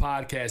also have a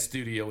podcast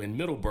studio in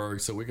Middleburg,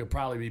 so we could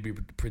probably be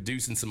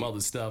producing some other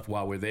stuff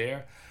while we're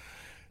there.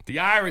 The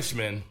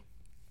Irishman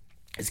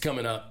is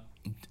coming up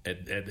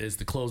as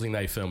the closing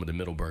night film at the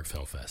Middleburg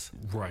Film Fest.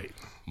 Right.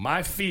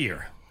 My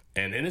fear,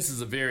 and this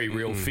is a very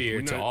real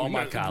fear to all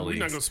my colleagues.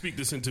 We're not going to speak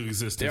this into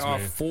existence, There are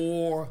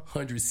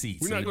 400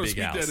 seats We're in not the big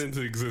going to house. speak that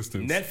into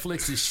existence.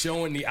 Netflix is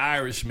showing The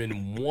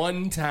Irishman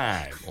one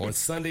time on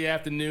Sunday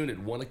afternoon at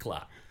 1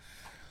 o'clock.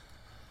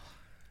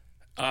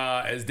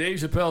 As Dave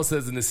Chappelle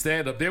says in the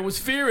stand-up, there was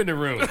fear in the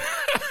room.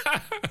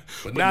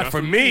 but not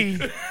for me.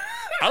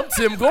 I'm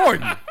Tim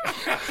Gordon.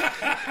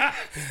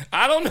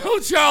 I don't know,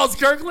 Charles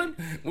Kirkland.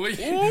 Did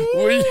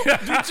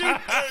you?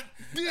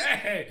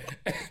 Hey,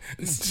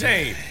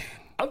 Shane,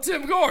 I'm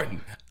Tim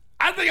Gordon.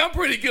 I think I'm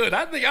pretty good.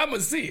 I think I'm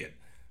going to see it.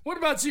 What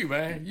about you,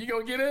 man? You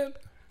going to get in?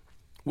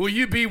 Will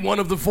you be one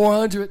of the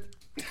 400?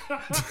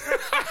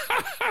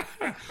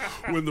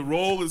 When the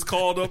roll is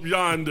called up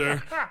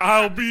yonder,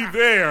 I'll be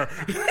there.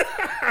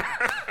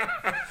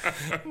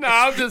 No,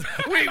 I'm just,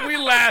 we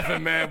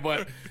laughing, man.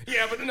 But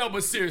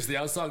seriously,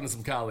 I was talking to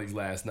some colleagues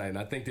last night, and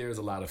I think there is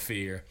a lot of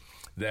fear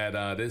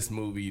that this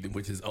movie,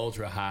 which is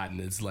ultra hot and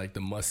it's like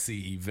the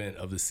must-see event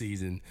of the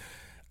season.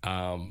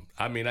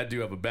 I mean, I do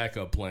have a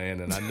backup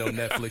plan, and I know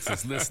Netflix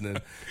is listening.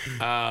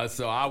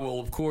 So I will,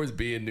 of course,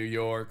 be in New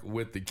York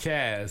with the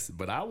cast,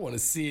 but I want to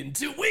see it in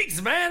 2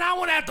 weeks, man. I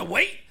won't have to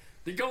wait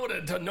to go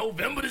to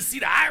November to see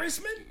The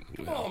Irishman.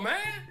 Come on, man.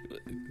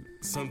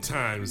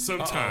 Sometimes.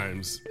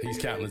 He's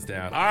counting us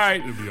down. All right.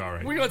 It'll be all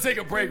right. We're going to take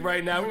a break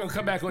right now. We're going to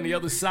come back on the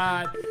other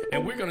side,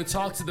 and we're going to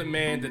talk to the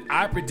man that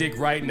I predict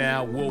right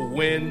now will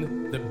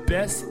win the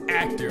Best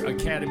Actor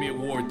Academy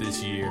Award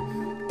this year,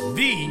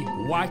 the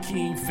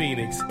Joaquin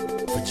Phoenix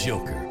for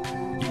Joker.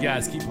 You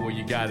guys keep it where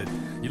you got it.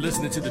 You're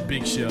listening to The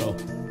Big Show.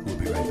 We'll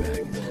be right back.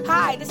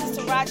 Hi, this is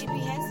Taraji P.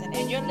 Henson,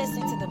 and you're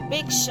listening to The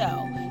Big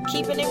Show,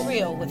 keeping it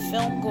real with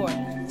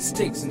FilmGordon.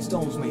 Sticks and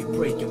stones may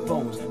break your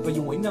bones, but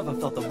you ain't never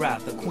felt the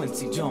wrath of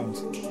Quincy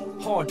Jones.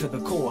 Hard to the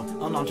core,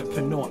 an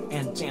entrepreneur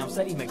and jams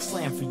that he makes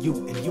slam for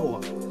you and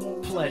your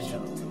pleasure.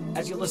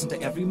 as you listen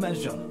to every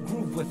measure.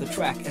 Groove with the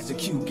track as the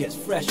cue gets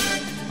fresher.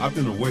 I've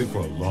been away for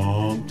a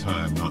long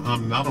time. Now,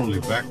 I'm not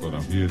only back, but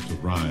I'm here to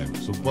rhyme.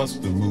 So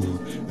bust the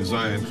move as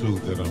I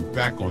include that I'm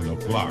back on the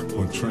block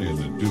portraying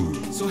the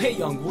dude. So hey,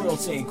 young world,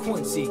 saying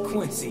Quincy,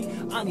 Quincy,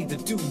 I need the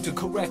dude to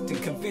correct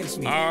and convince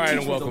me. All right, Teach and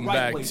me the welcome right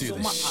back way to so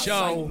the my show.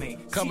 eyesight may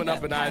Coming see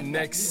up that in our path that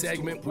next leads to a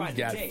segment, we brighter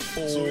got day.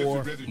 So if you're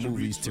 4 ready to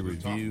movies reach to for the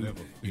top, review. never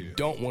You fear.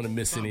 don't want to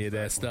miss any of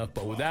that stuff.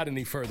 But without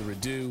any further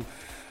ado,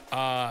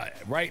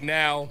 right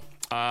now,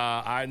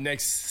 our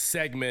next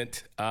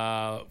segment,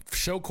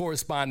 show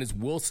correspondent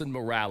Wilson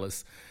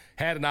Morales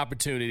had an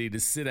opportunity to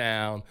sit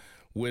down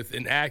with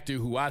an actor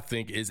who I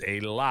think is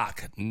a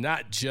lock,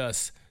 not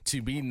just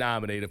to be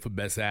nominated for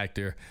Best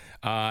Actor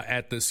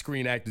at the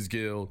Screen Actors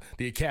Guild,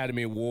 the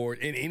Academy Award,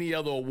 and any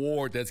other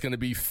award that's going to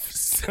be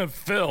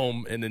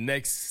film in the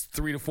next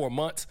 3 to 4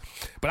 months.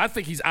 But I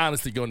think he's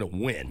honestly going to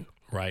win.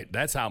 Right,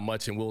 that's how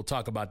much, and we'll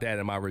talk about that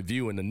in my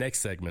review in the next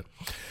segment.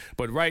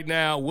 But right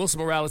now, Wilson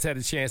Morales had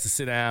a chance to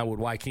sit down with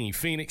Joaquin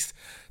Phoenix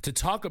to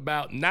talk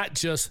about not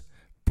just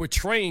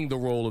portraying the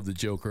role of the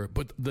Joker,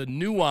 but the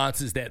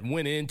nuances that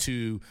went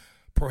into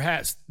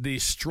perhaps the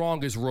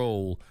strongest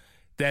role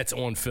that's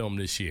on film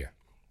this year.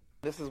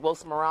 This is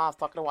Wilson Morales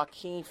talking to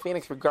Joaquin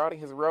Phoenix regarding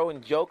his role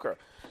in Joker.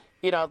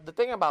 You know, the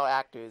thing about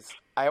actors,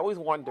 I always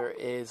wonder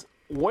is,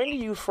 when do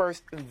you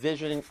first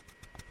envision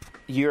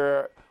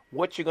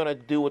what you're going to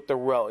do with the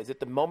role? Is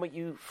it the moment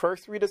you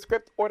first read a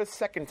script or the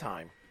second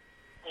time?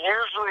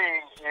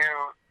 Usually you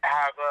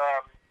have,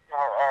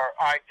 or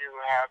I do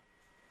have,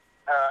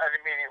 an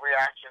immediate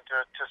reaction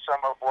to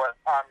some of what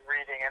I'm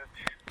reading. And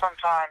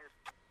sometimes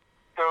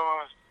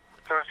those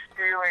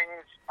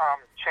feelings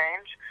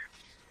change.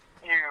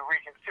 You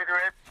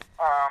reconsider it.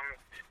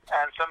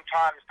 And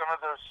sometimes some of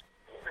those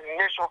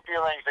initial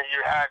feelings that you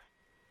had,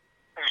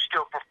 you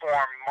still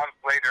perform months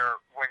later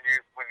when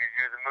you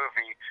do the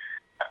movie.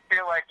 I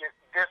feel like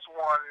this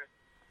one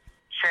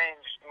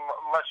changed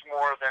much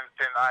more than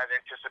I'd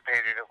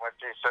anticipated. It went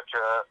through such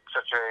an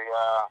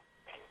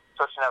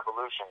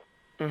evolution.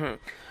 Mm-hmm.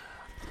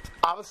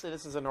 Obviously,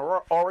 this is an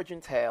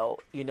origin tale.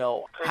 You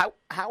know,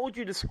 how would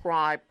you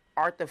describe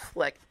Arthur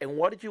Fleck, and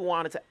what did you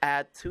want to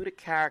add to the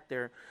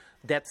character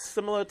that's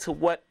similar to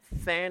what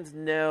fans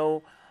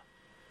know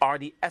are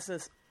the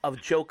essence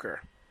of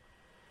Joker?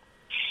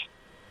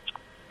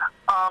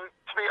 To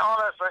be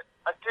honest,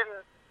 I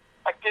didn't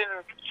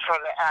try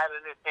to add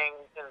anything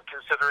in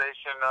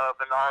consideration of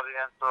an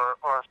audience or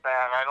a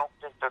fan. I don't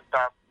think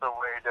that's the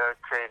way to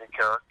create a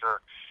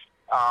character.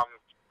 I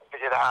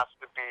think it has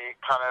to be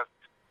kind of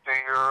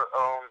through your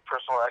own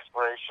personal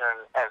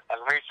exploration and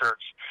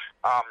research.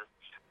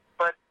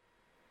 But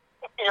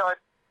you know,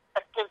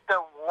 I think the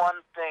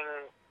one thing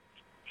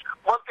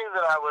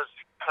that I was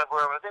kind of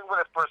aware of, I think when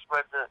I first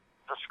read the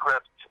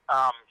script,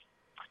 I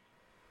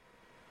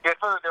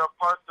thought that there were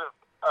parts of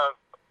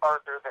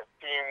Arthur that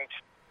seemed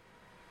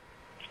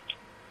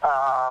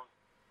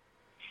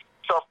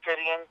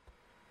self-pitying,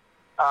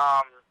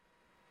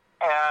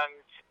 and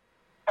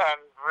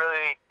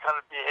really kind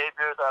of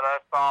behavior that I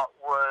thought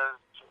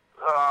was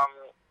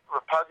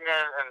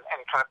repugnant and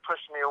kind of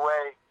pushed me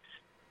away.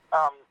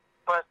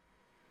 But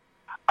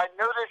I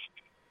noticed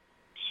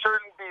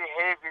certain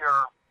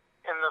behavior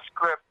in the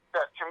script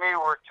that to me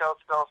were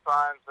telltale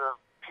signs of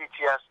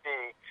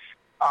PTSD,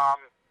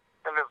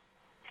 kind of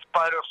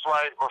fight or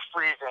flight or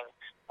freezing.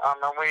 And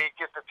when he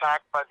gets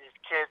attacked by these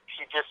kids,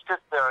 he just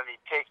sits there and he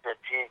takes it.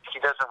 He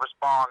doesn't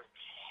respond.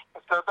 And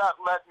so that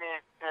led me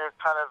to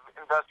kind of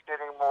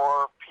investigating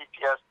more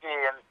PTSD.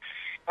 And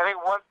I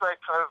think once I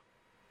kind of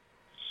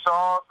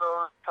saw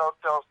those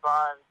telltale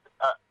signs,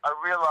 I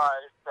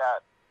realized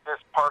that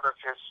this part of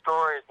his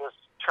story, this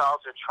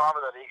childhood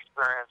trauma that he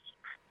experienced,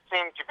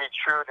 seemed to be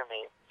true to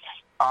me.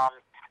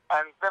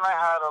 And then I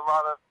had a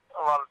lot of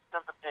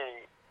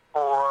sympathy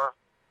for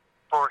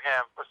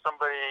him, for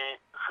somebody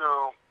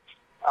who's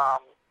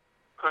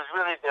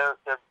really their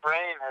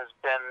brain has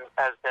been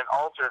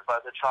altered by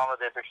the trauma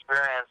they've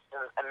experienced,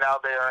 and now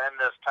they are in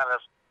this kind of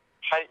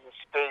heightened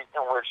state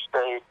in which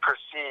they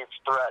perceive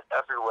threat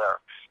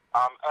everywhere.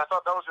 And I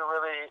thought that was a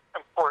really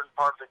important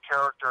part of the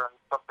character and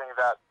something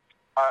that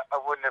I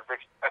wouldn't have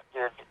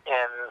expected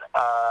in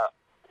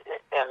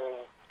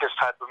this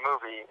type of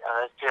movie,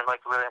 and it seemed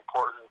like a really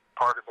important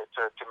part of it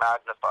to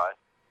magnify.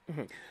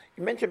 Mm-hmm.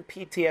 You mentioned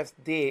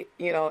PTSD.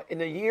 You know, in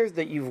the years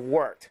that you've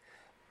worked,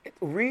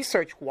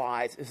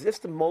 research-wise, is this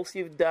the most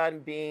you've done,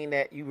 being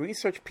that you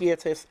researched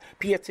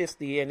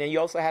PTSD and then you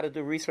also had to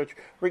do research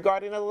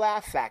regarding the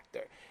laugh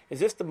factor?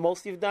 Is this the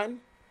most you've done?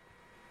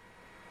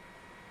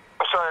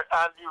 Sorry,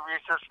 and you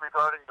research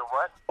regarding the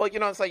what? Well, you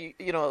know, it's like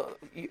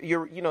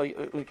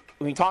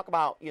when you talk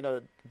about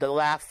the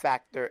laugh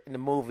factor in the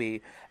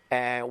movie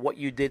and what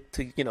you did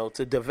to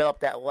develop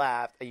that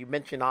laugh, and you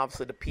mentioned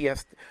obviously the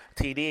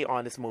PTSD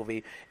on this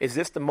movie. Is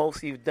this the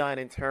most you've done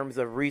in terms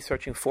of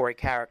researching for a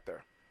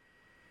character?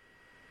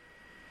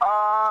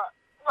 No,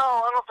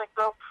 I don't think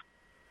so.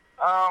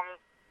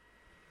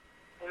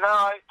 No,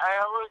 I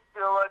always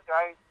feel like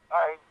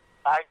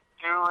I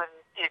do an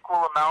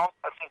equal amount.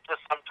 I think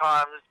just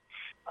sometimes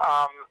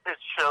it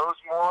shows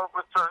more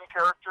with certain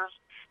characters,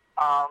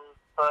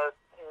 but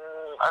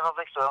I don't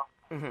think so.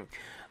 Mm-hmm.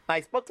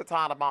 I spoke to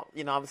Todd about,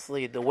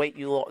 obviously the weight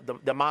the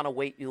amount of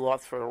weight you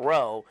lost for the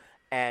role,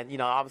 and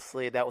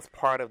obviously that was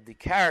part of the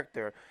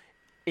character.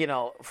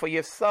 For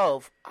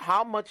yourself,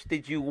 how much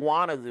did you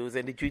want to lose,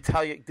 and did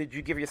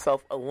you give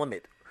yourself a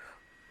limit?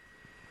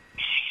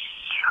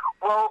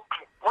 Well,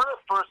 one of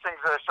the first things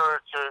that I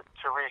started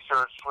to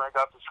research when I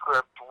got the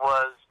script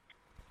was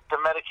the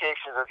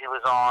medications that he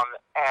was on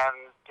and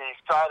the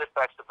side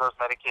effects of those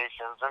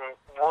medications. And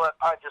what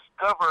I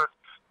discovered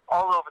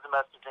all over the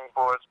messaging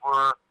boards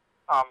were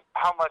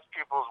how much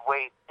people's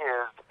weight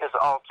is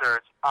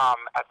altered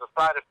as a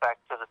side effect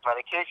to this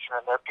medication.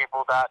 And there are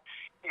people that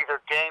either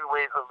gain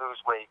weight or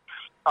lose weight.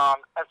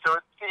 And so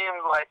it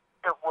seemed like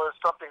it was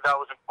something that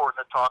was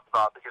important to talk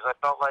about, because I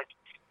felt like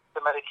the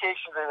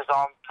medication that he was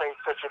on played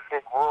such a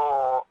big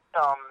role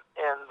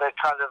in the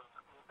kind of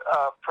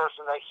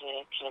person that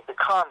he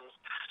becomes.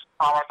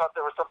 I thought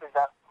there was something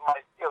that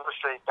might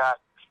illustrate that.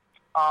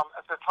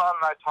 At the time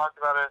I talked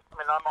about it, I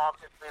mean, I'm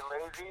obviously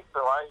lazy,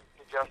 so I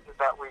suggested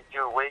that we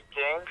do weight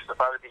gain because I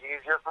thought it'd be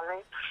easier for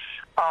me.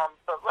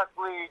 But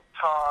luckily,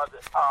 Todd,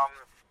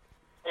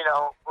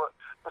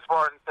 was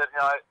smart and said,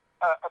 I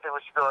think we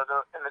should go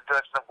in the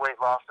direction of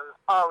weight loss. And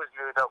I always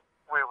knew that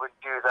we would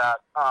do that.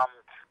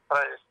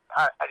 But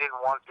I didn't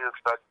want to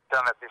because I'd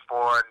done it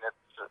before, and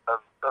it's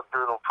a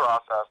brutal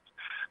process.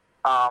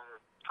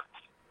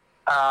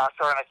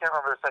 Sorry, I can't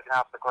remember the second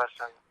half of the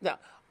question. No,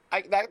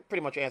 that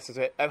pretty much answers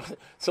it.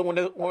 So when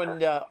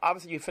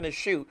obviously you finished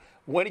shoot,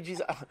 when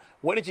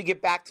did you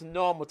get back to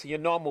your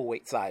normal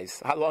weight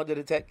size? How long did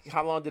it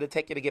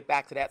take you to get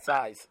back to that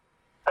size?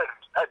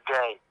 A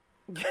day.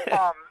 No,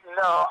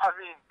 I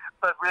mean,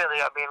 but really,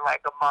 I mean,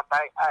 like a month.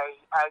 I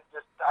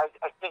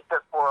think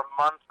that for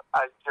a month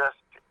I just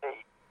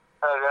ate.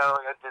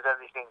 I did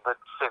anything but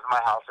sit in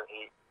my house and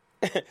eat.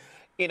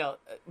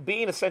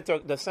 Being the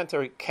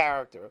center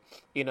character,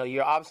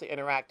 you're obviously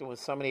interacting with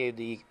so many of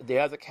the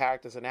other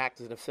characters and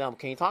actors in the film.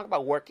 Can you talk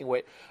about working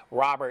with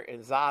Robert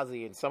and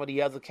Zazie and some of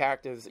the other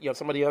characters,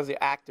 some of the other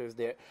actors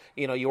that,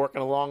 you're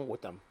working along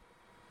with them?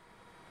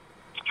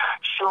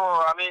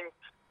 Sure. I mean,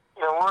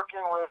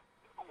 working with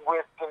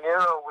De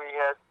Niro, we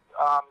had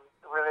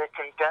really a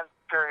condensed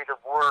period of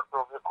work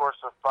over the course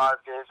of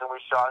 5 days, and we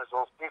shot his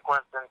whole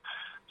sequence. And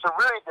so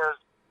really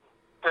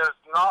there's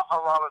not a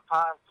lot of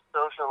time to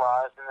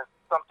socialize, and it's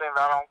something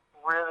that I don't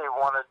really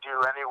want to do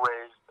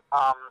anyways.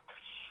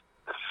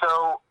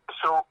 So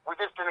we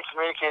just didn't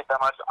communicate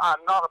that much.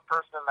 I'm not a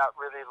person that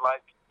really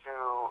likes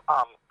to,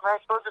 I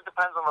suppose it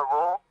depends on the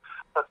role,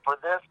 but for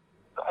this,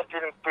 I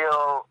didn't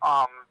feel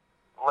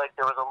like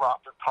there was a lot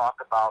to talk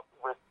about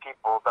with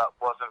people that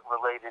wasn't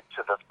related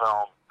to the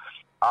film.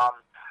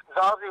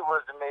 Zazie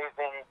was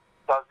amazing,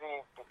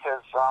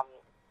 because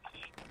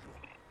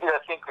I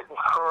think that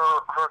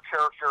her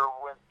character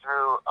went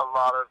through a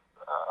lot of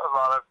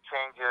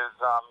changes.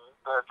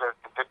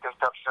 The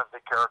conception of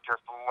the character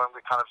from when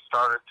we kind of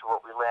started to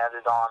what we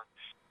landed on.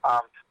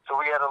 So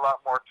we had a lot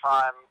more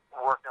time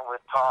working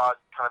with Todd,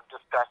 kind of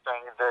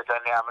discussing the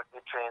dynamic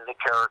between the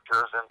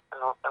characters and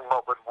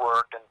what would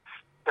work. And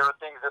there were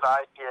things that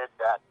I did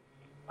that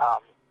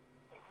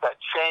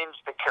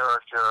changed the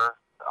character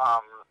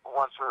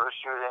once we were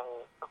shooting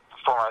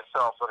for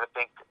myself, that I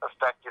think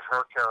affected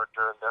her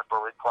character and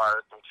therefore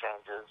required some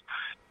changes.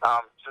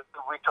 So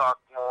we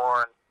talked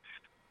more, and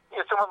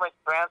someone like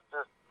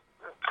Frances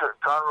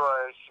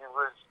Conroy, she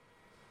was,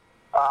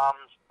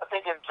 I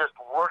think in just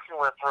working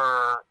with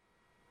her,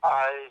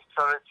 I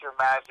started to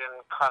imagine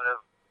kind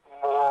of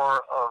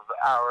more of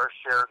our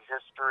shared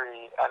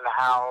history and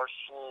how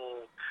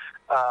she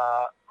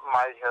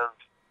might have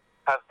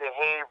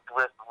behaved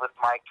with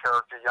my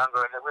character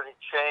younger, and it really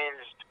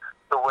changed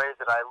the way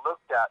that I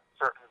looked at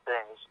certain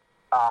things,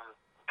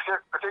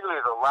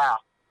 particularly the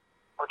laugh,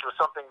 which was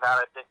something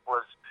that I think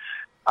was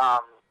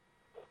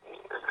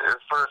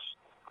first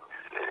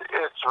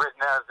it's written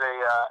as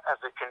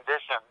a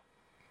condition,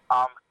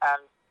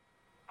 and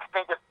I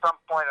think at some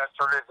point I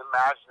started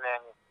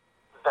imagining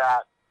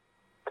that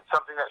it's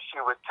something that she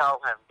would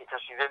tell him,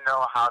 because she didn't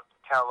know how to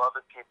tell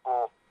other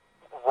people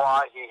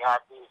why he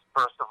had these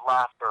bursts of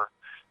laughter.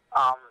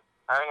 I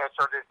think I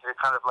started to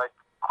kind of like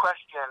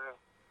question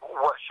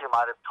what she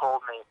might have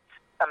told me,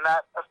 and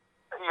that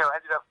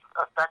ended up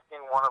affecting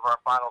one of our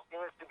final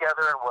scenes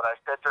together and what I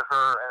said to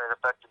her, and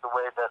it affected the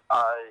way that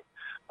I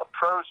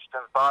approached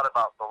and thought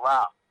about the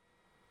laugh.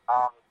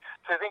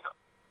 So I think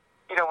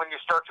when you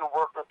start to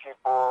work with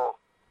people,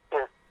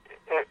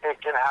 it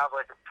can have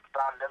like a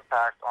profound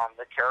impact on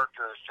the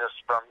characters just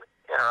from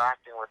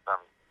interacting with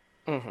them.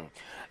 Mm-hmm.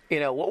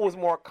 What was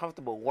more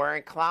comfortable,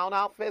 wearing clown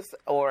outfits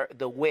or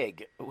the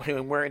wig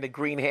when wearing the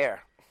green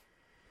hair?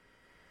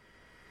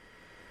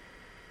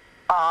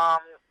 I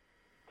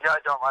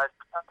didn't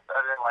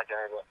like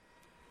any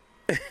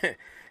of it.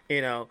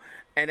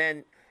 And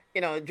then,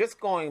 just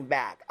going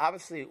back,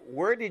 obviously,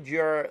 where did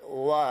your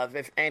love,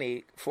 if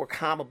any, for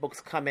comic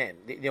books come in?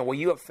 Were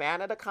you a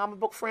fan of the comic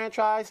book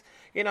franchise?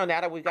 Now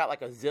that we've got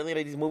like a zillion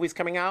of these movies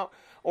coming out,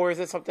 or is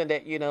it something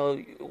that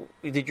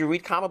did you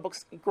read comic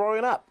books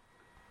growing up?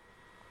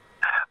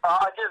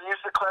 I did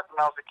used to collect when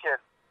I was a kid.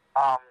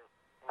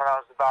 When I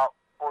was about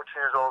 14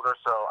 years old or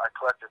so, I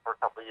collected for a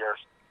couple of years.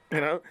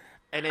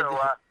 And then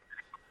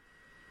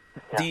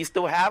do you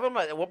still have them?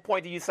 At what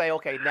point do you say,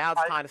 okay, now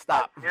it's time to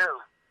stop? I do.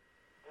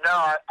 No,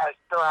 I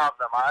still have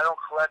them. I don't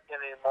collect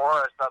anymore.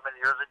 I stopped many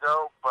years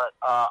ago, but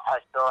I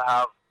still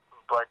have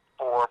like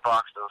 4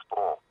 boxes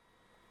full.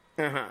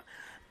 Uh-huh.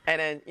 And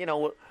then,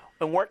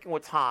 when working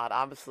with Todd,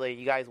 obviously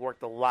you guys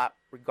worked a lot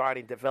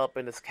regarding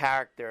developing this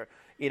character,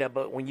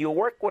 but when you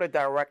work with a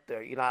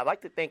director, I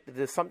like to think that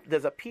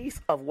there's a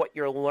piece of what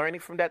you're learning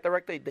from that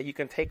director that you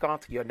can take on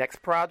to your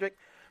next project.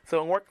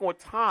 So in working with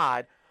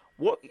Todd,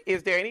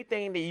 is there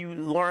anything that you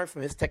learn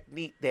from his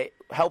technique that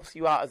helps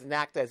you out as an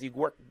actor as you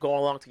go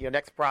along to your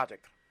next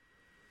project?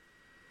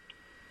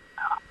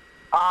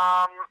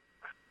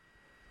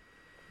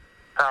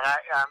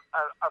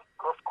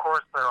 Of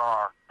course there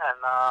are,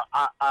 and I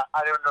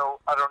don't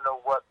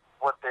know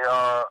what they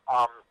are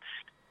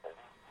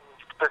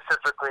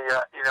specifically.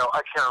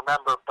 I can't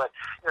remember, but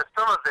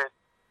some of it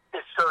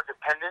is so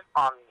dependent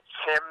on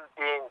him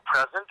being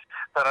present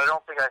that I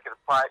don't think I can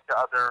apply it to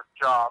other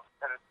jobs,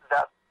 and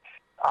that's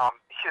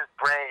his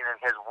brain and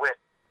his wit.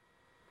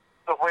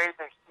 The way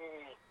that he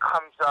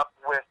comes up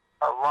with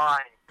a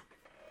line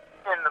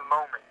in the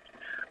moment,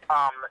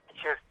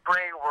 his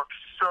brain works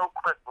so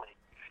quickly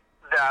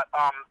that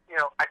I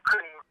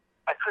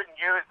couldn't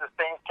use the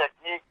same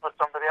technique with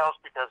somebody else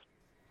because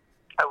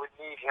I would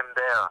need him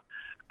there.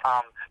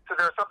 So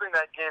there's something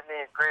that gave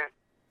me a great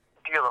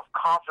deal of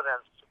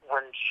confidence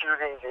when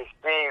shooting these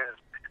scenes.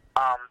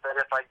 That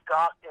if I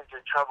got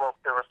into trouble,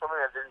 if there was something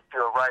that didn't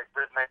feel right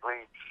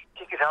rhythmically,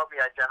 he could help me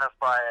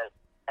identify it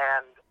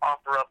and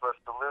offer up a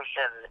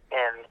solution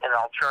in an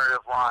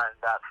alternative line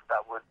that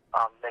would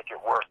make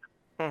it work.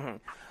 Mm-hmm.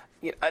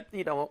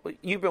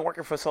 You've been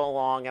working for so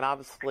long, and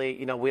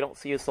obviously, we don't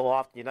see you so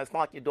often. It's not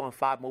like you're doing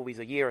 5 movies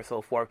a year or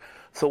so forth.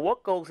 So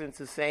what goes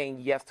into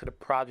saying yes to the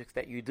projects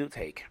that you do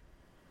take?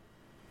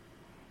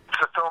 It's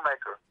a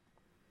filmmaker.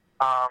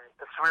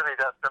 It's really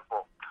that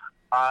simple.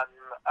 I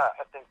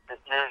think that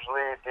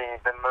usually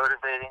the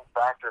motivating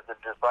factor, the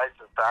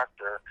decisive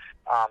factor,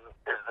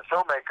 is the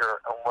filmmaker,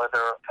 and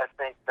whether I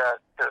think that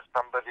there's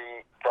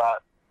somebody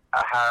that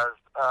has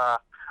a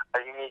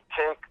unique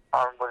take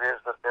on what it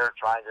is that they're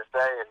trying to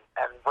say,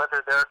 and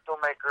whether they're a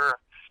filmmaker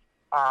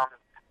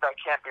that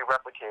can't be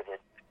replicated.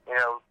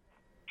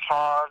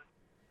 Todd,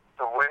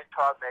 the way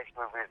Todd makes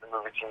movies, the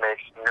movies he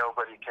makes,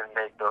 nobody can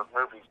make those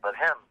movies but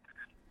him.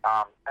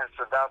 And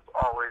so that's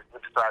always the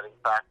deciding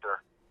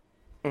factor.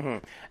 Mm-hmm.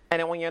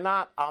 And then when you're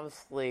not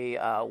obviously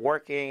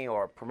working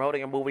or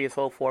promoting a movie and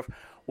so forth,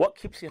 what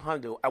keeps you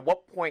humble? At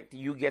what point do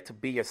you get to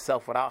be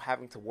yourself without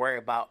having to worry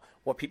about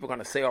what people are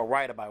going to say or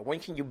write about it? When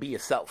can you be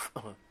yourself?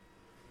 Oh,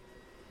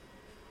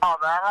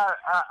 man,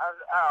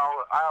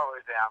 I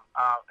always am.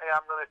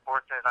 I'm really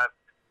fortunate. I've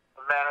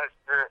managed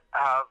to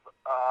have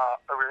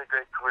a really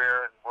great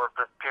career and work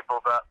with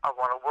people that I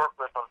want to work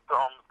with on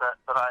films that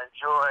I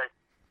enjoy.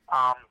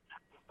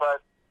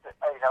 But,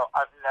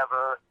 I've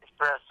never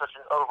experienced such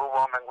an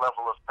overwhelming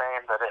level of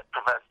fame that it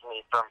prevents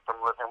me from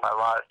living my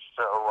life.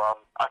 So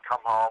I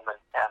come home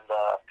and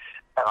I,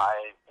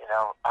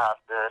 have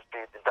to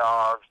feed the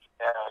dogs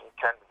and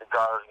tend to the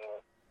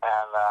garden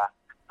and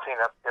clean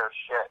up their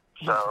shit.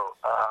 So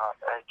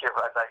I get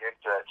right back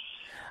into it.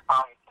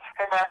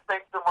 Hey, man,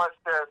 thanks so much.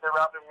 They're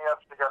wrapping me up,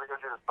 so I got to go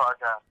do this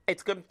podcast.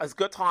 It's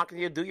good talking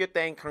to you. Do your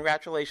thing.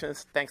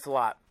 Congratulations. Thanks a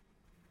lot.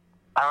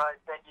 All right,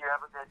 thank you.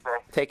 Have a good day.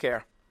 Take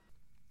care.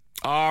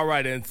 All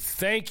right, and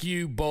thank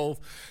you both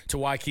to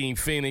Joaquin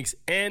Phoenix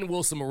and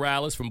Wilson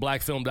Morales from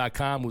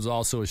blackfilm.com, who's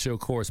also a show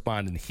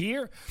correspondent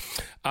here.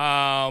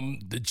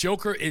 The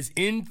Joker is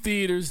in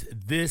theaters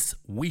this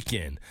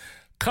weekend.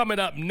 Coming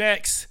up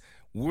next,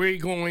 we're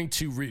going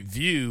to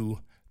review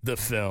the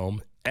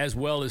film as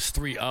well as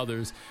 3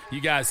 others.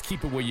 You guys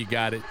keep it where you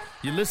got it.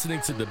 You're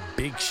listening to The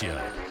Big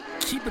Show,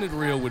 Keeping It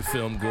Real with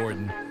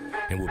FilmGordon,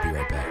 and we'll be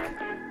right back.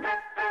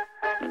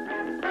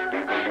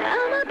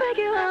 I'ma break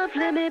you off,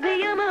 let me be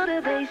your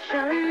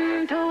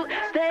motivation to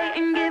stay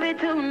and give it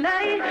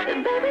tonight.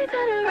 Baby,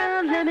 turn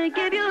around, let me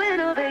give you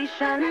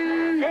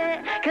innovation.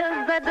 Yeah,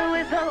 'cause I do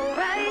it so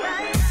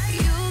right.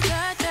 You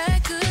got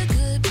that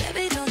good,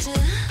 baby, don't you?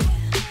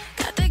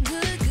 Got that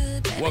good,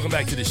 baby. Welcome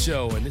back to the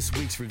show, and this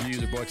week's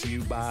reviews are brought to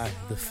you by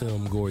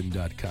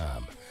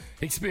thefilmgordon.com.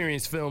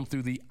 Experience film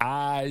through the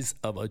eyes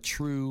of a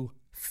true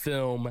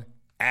film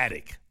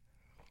addict.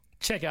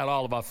 Check out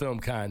all of our film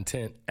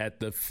content at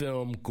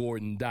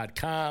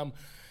thefilmgordon.com.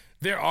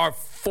 There are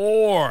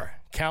 4,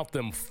 count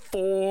them,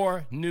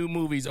 4 new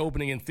movies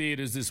opening in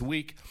theaters this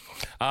week.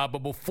 But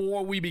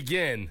before we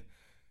begin,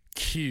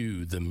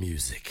 cue the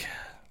music.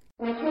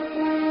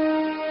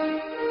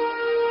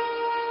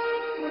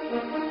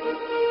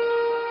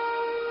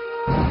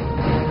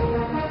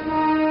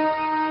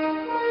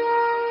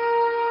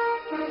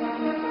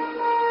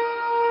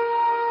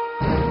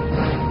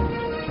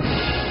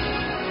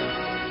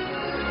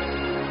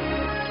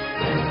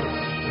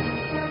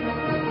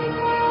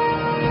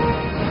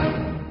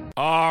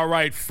 All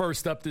right,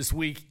 first up this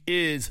week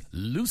is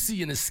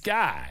Lucy in the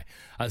Sky,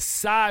 a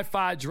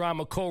sci-fi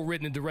drama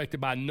co-written and directed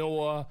by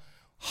Noah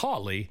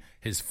Hawley,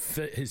 his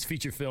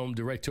feature film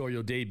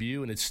directorial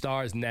debut, and it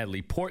stars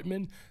Natalie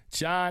Portman,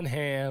 John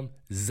Hamm,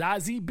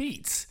 Zazie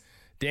Beetz,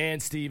 Dan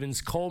Stevens,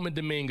 Coleman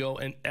Domingo,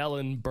 and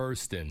Ellen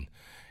Burstyn.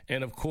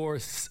 And of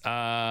course,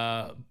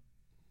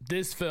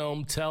 this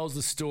film tells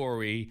the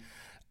story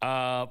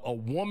of a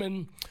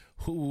woman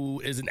who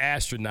is an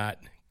astronaut,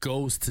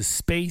 goes to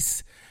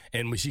space,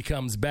 and when she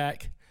comes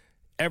back,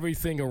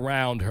 everything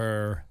around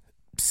her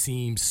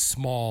seems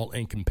small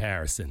in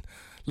comparison.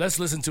 Let's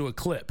listen to a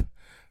clip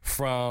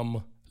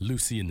from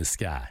Lucy in the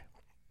Sky.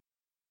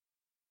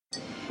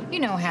 You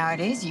know how it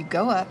is. You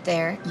go up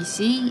there, you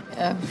see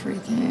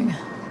everything,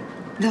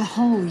 the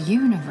whole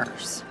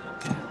universe.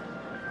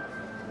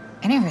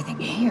 And everything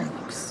here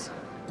looks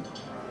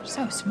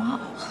so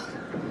small.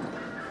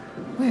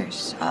 We're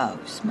so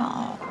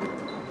small.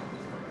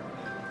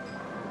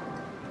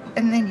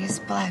 And then you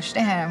splash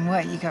down,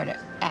 what, you go to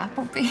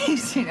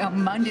Applebee's,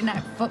 Monday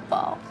Night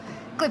Football,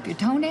 clip your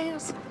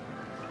toenails.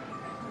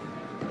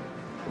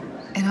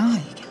 And all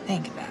you can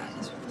think about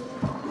is,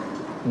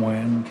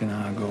 When can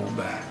I go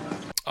back?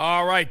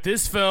 All right,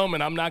 this film,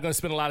 and I'm not going to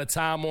spend a lot of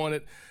time on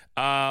it,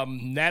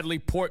 Natalie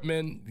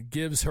Portman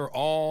gives her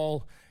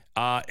all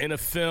in a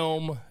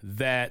film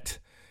that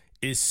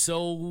is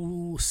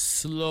so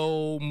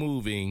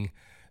slow-moving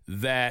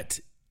that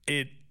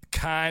it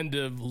kind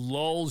of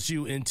lulls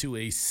you into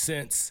a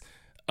sense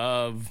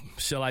of,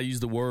 shall I use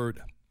the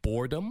word,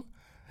 boredom?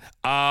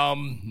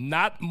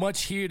 Not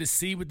much here to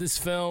see with this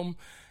film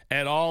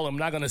at all. I'm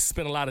not going to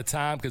spend a lot of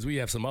time because we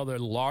have some other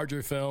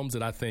larger films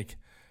that I think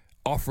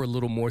offer a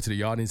little more to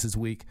the audience this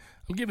week.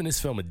 I'm giving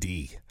this film a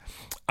D.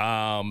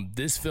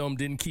 This film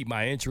didn't keep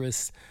my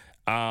interest.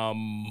 There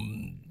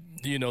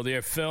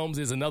are films.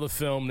 There's another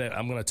film that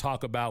I'm going to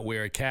talk about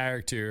where a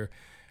character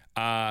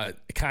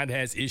kind of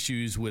has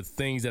issues with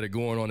things that are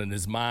going on in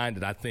his mind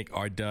that I think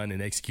are done and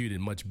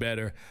executed much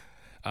better.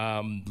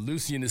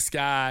 Lucy in the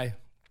Sky,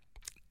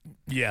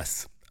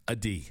 yes, a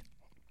D.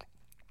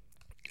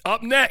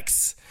 Up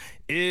next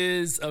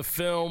is a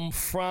film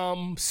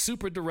from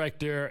super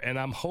director, and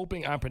I'm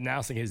hoping I'm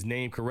pronouncing his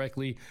name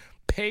correctly,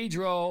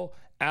 Pedro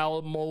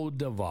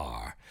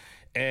Almodovar.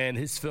 And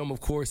his film,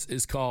 of course,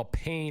 is called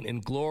Pain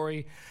and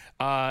Glory.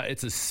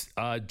 It's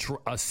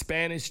a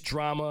Spanish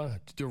drama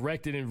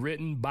directed and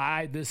written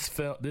by this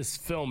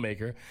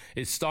filmmaker.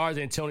 It stars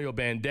Antonio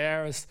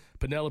Banderas,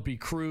 Penelope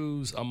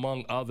Cruz,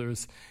 among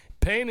others.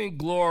 Pain and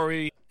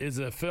Glory is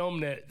a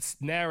film that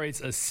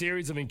narrates a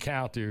series of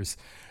encounters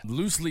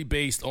loosely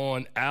based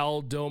on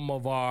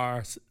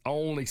Almodovar's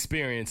own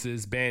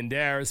experiences.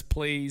 Banderas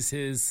plays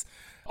his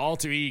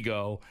alter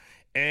ego,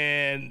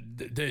 and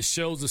that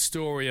shows the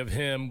story of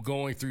him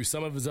going through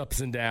some of his ups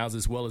and downs,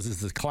 as well as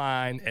his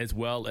decline, as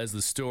well as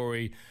the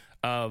story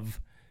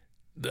of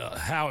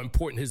how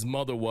important his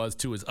mother was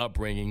to his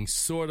upbringing,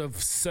 sort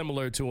of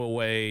similar to a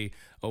way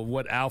of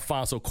what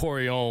Alfonso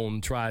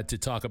Cuarón tried to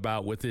talk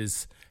about with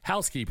his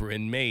housekeeper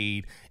and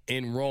maid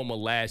in Roma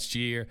last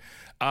year.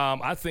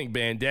 I think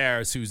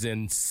Banderas, who's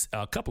in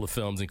a couple of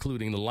films,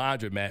 including The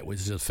Laundromat, which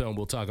is a film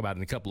we'll talk about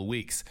in a couple of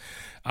weeks,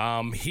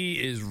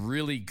 he is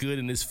really good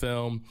in this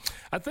film.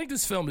 I think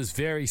this film is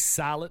very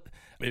solid.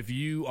 If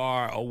you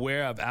are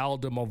aware of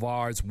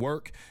Almodovar's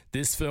work,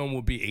 this film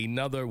will be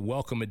another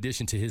welcome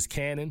addition to his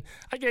canon.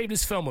 I gave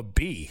this film a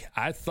B.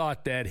 I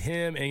thought that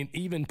him and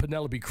even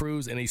Penelope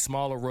Cruz in a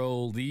smaller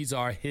role, these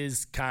are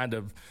his kind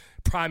of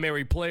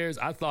primary players.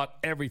 I thought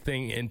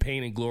everything in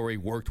Pain and Glory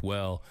worked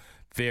well.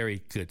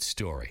 Very good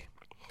story.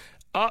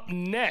 Up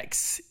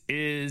next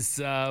is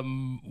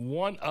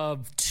one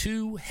of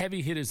two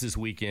heavy hitters this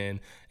weekend,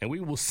 and we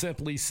will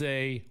simply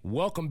say,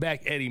 welcome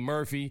back, Eddie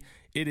Murphy.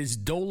 It is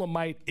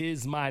Dolomite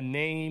Is My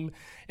Name,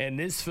 and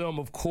this film,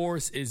 of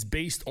course, is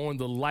based on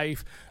the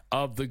life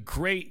of the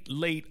great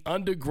late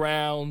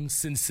underground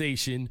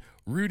sensation,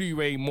 Rudy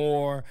Ray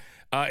Moore.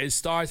 It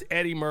stars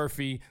Eddie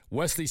Murphy.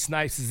 Wesley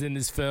Snipes is in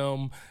this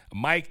film.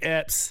 Mike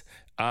Epps,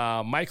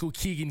 Michael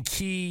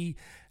Keegan-Key.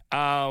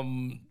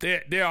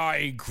 There are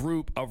a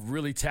group of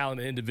really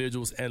talented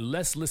individuals, and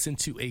let's listen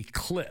to a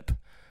clip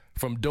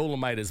from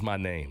Dolomite Is My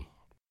Name.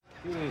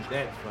 You ain't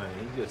that funny.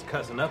 You just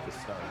cussing up a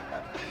star.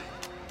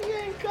 He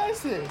ain't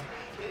cussing.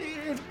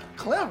 He's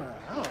clever.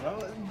 I don't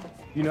know.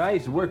 You know, I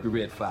used to work with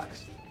Red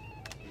Fox.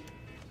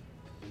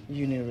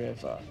 You knew Red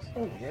Fox?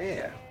 Oh,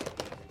 yeah.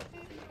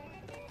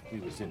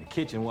 We was in the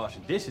kitchen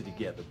washing dishes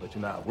together, but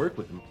I worked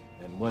with him.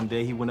 And one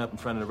day he went up in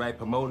front of the right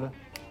promoter,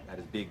 got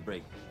his big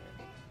break.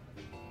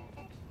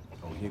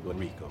 Oh, here go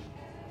Rico.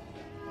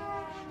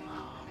 Oh,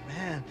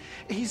 man.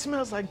 He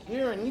smells like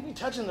urine. You be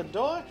touching the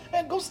door?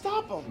 Hey, go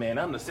stop him. Man,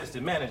 I'm the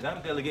assistant manager.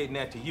 I'm delegating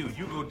that to you.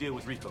 You go deal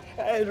with Rico.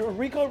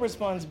 Rico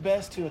responds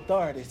best to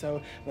authority,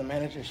 so the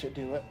manager should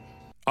do it.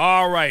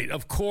 All right.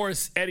 Of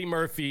course, Eddie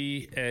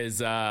Murphy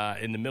is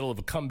in the middle of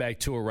a comeback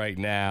tour right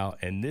now,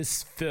 and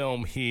this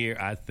film here,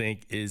 I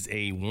think, is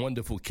a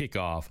wonderful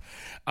kickoff.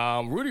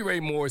 Rudy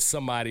Ray Moore is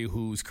somebody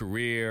whose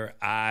career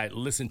I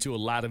listened to a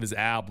lot of his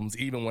albums,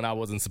 even when I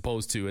wasn't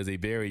supposed to, as a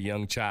very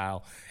young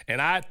child,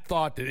 and I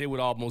thought that it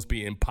would almost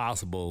be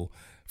impossible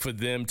for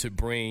them to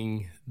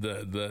bring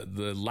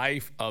the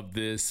life of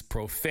this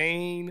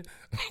profane,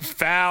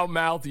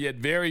 foul-mouthed, yet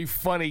very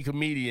funny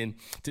comedian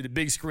to the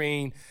big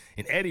screen,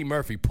 and Eddie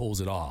Murphy pulls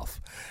it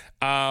off.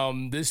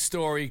 This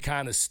story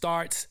kind of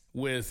starts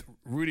with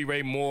Rudy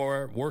Ray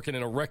Moore working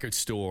in a record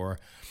store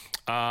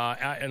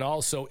and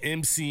also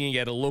emceeing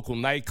at a local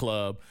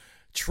nightclub,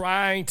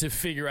 trying to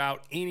figure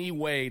out any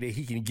way that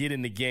he can get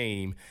in the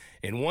game.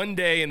 And one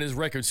day in his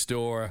record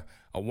store,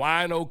 a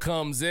wino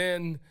comes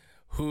in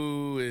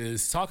who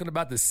is talking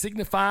about the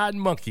Signified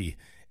Monkey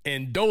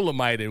and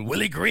Dolomite and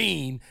Willie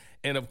Green.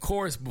 And, of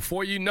course,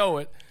 before you know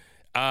it,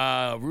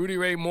 Rudy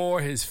Ray Moore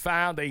has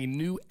found a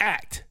new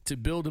act to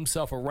build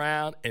himself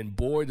around, and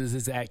boy, does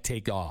this act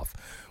take off.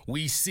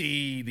 We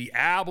see the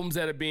albums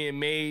that are being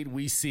made.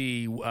 We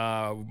see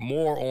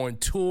Moore on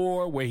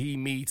tour where he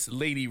meets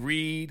Lady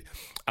Reed,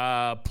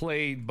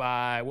 played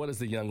by, what is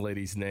the young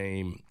lady's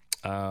name?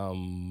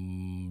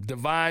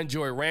 Divine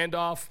Joy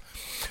Randolph.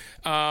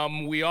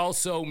 We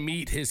also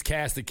meet his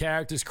cast of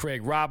characters,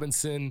 Craig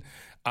Robinson,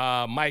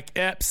 Mike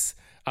Epps,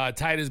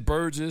 Titus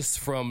Burgess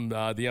from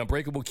The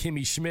Unbreakable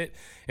Kimmy Schmidt.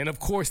 And, of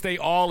course, they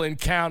all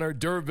encounter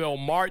D'Urville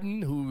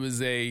Martin, who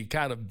is a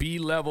kind of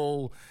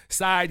B-level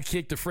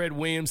sidekick to Fred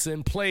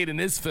Williamson, played in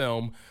this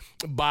film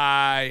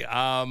by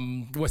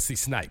Wesley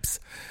Snipes.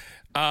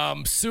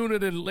 Sooner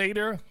than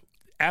later,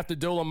 after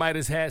Dolomite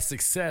has had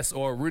success,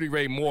 or Rudy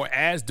Ray Moore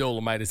as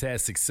Dolomite has had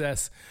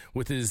success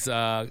with his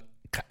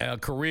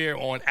career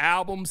on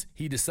albums,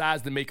 he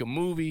decides to make a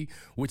movie,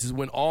 which is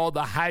when all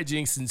the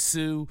hijinks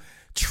ensue.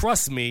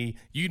 Trust me,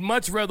 you'd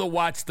much rather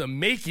watch the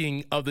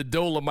making of the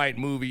Dolomite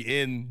movie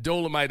in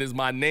Dolomite Is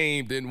My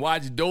Name than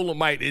watch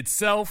Dolomite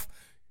itself.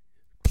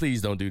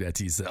 Please don't do that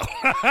to yourself.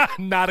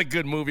 Not a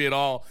good movie at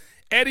all.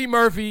 Eddie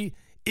Murphy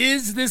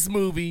is this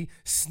movie.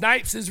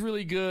 Snipes is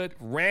really good.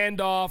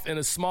 Randolph in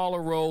a smaller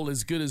role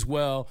is good as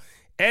well.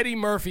 Eddie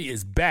Murphy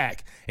is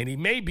back, and he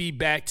may be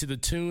back to the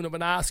tune of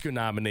an Oscar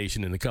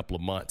nomination in a couple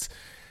of months.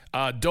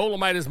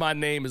 Dolomite Is My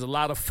Name is a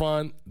lot of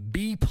fun.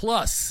 B+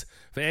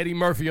 for Eddie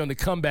Murphy on the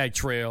comeback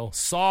trail.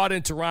 Saw it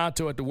in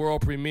Toronto at the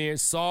world premiere.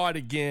 Saw it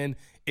again.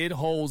 It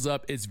holds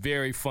up. It's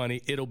very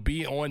funny. It'll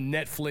be on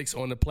Netflix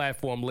on the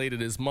platform later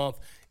this month,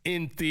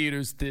 in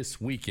theaters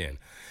this weekend.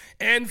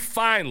 And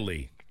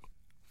finally,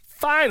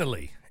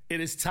 it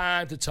is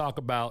time to talk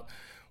about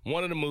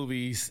one of the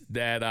movies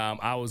that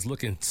I was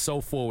looking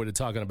so forward to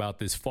talking about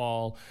this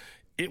fall.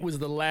 It was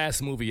the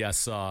last movie I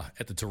saw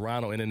at the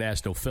Toronto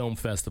International Film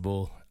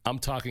Festival. I'm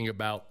talking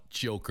about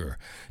Joker,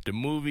 the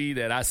movie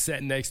that I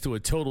sat next to a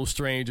total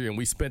stranger, and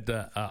we spent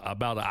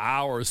about an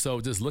hour or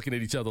so just looking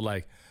at each other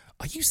like,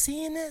 are you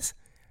seeing this?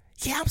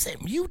 Yeah, I'm saying,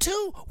 you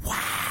too?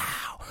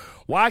 Wow.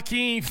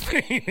 Joaquin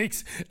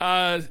Phoenix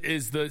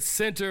is the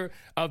center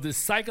of this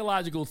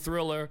psychological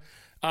thriller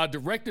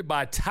directed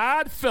by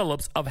Todd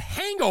Phillips of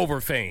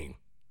Hangover fame.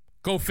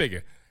 Go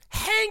figure.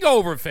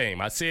 Hangover fame.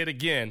 I say it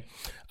again.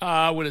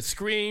 With a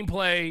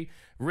screenplay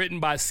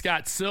written by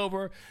Scott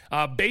Silver.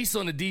 Based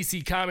on the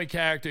DC comic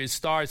character, it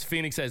stars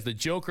Phoenix as the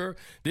Joker.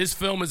 This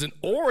film is an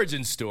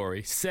origin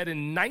story set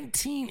in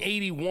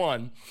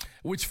 1981,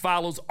 which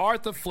follows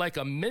Arthur Fleck,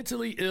 a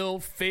mentally ill,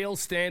 failed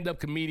stand-up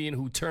comedian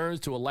who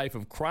turns to a life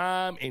of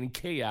crime and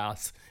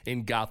chaos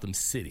in Gotham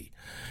City.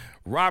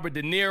 Robert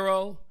De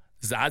Niro,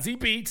 Zazie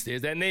Beetz,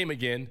 there's that name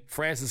again,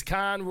 Francis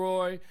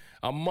Conroy,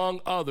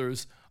 among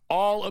others,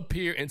 all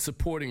appear in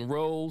supporting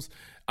roles.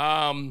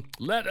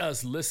 Let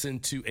us listen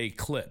to a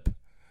clip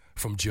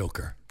from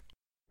Joker.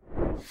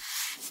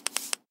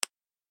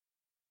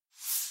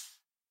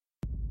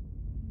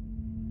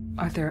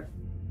 Arthur,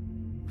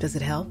 does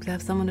it help to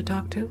have someone to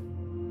talk to?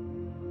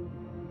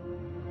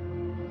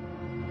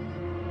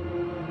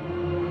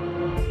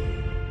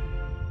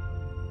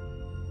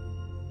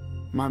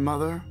 My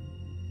mother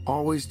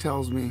always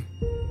tells me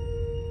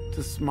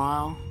to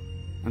smile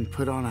and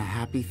put on a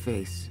happy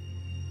face.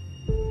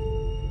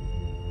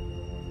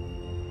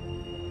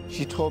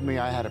 She told me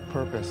I had a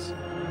purpose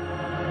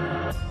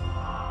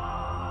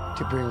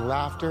to bring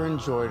laughter and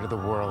joy to the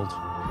world.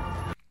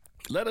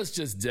 Let us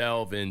just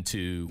delve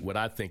into what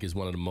I think is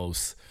one of the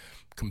most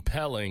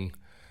compelling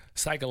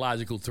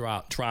psychological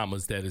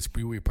traumas that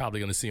we're probably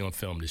going to see on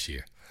film this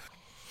year.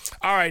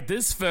 All right,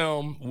 this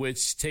film,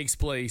 which takes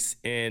place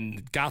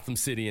in Gotham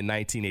City in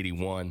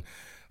 1981,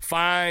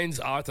 finds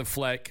Arthur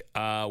Fleck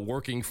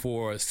working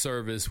for a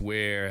service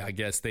where I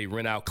guess they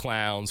rent out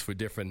clowns for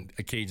different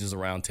occasions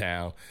around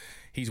town.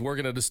 He's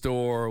working at a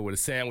store with a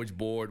sandwich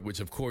board, which,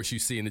 of course, you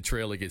see in the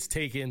trailer gets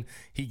taken.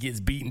 He gets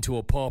beaten to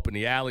a pulp in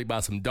the alley by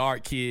some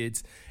dark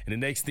kids. And the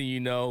next thing you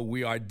know,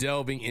 we are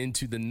delving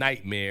into the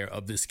nightmare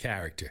of this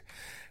character.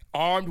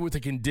 Armed with a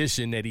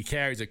condition that he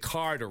carries a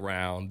card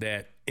around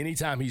that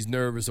anytime he's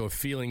nervous or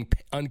feeling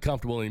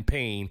uncomfortable in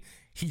pain,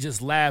 he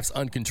just laughs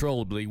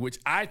uncontrollably, which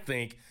I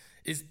think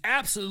is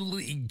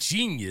absolutely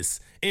genius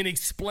in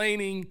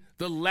explaining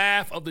the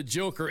laugh of the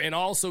Joker and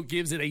also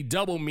gives it a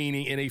double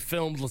meaning in a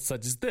film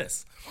such as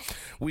this.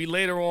 We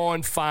later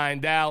on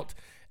find out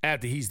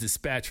after he's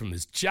dispatched from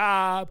his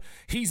job,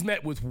 he's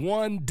met with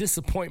one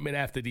disappointment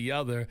after the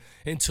other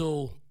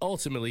until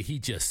ultimately he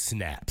just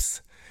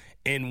snaps.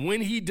 And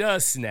when he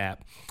does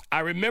snap,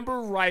 I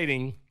remember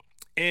writing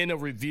in a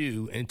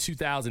review in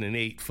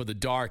 2008 for The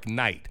Dark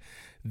Knight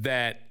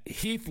that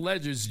Heath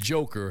Ledger's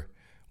Joker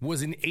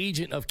was an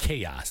agent of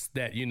chaos.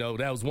 That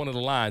was one of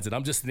the lines, that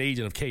I'm just an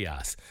agent of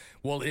chaos.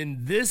 Well,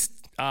 in this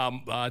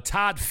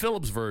Todd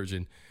Phillips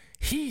version,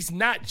 he's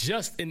not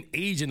just an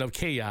agent of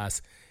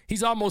chaos.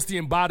 He's almost the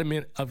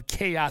embodiment of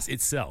chaos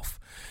itself.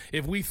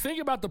 If we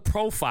think about the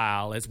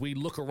profile as we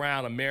look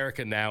around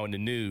America now in the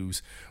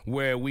news,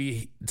 where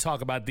we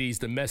talk about these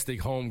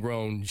domestic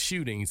homegrown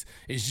shootings,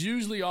 it's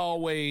usually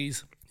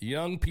always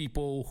young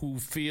people who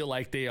feel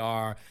like they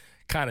are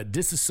kind of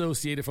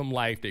disassociated from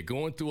life. They're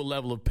going through a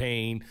level of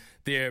pain.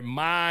 Their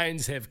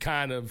minds have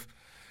kind of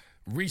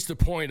reached the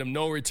point of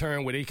no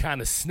return where they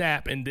kind of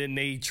snap, and then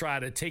they try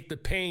to take the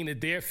pain that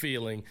they're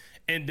feeling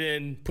and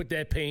then put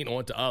that pain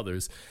onto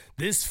others.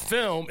 This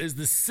film is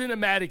the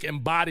cinematic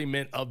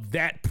embodiment of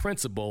that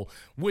principle,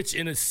 which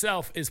in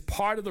itself is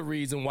part of the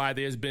reason why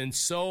there's been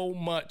so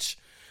much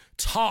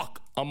talk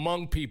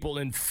among people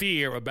and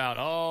fear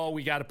about,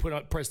 we got to put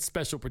on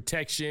special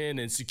protection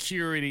and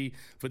security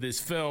for this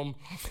film.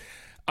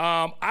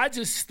 I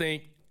just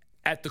think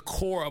at the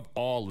core of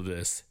all of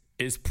this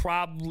is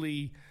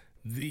probably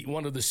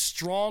one of the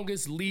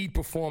strongest lead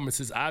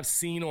performances I've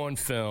seen on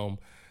film,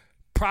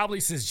 probably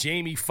since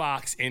Jamie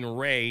Foxx in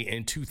Ray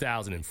in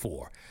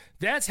 2004.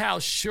 That's how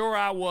sure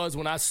I was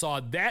when I saw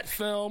that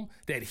film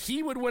that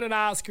he would win an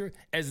Oscar,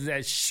 as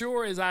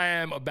sure as I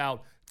am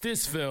about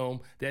this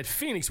film that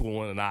Phoenix will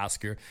win an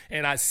Oscar.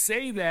 And I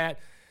say that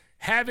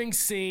having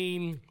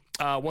seen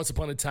Once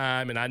Upon a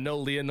Time, and I know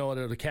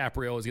Leonardo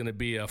DiCaprio is going to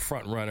be a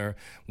front runner.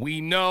 We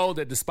know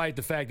that despite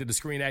the fact that the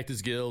Screen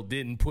Actors Guild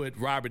didn't put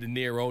Robert De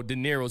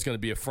Niro is going to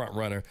be a front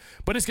runner.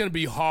 But it's going to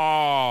be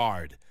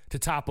hard to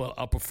top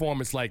a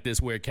performance like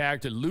this, where a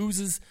character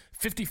loses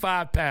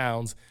 55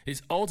 pounds,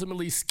 is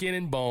ultimately skin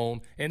and bone,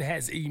 and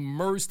has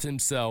immersed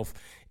himself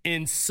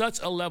in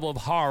such a level of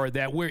horror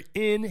that we're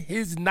in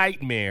his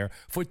nightmare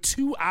for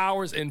 2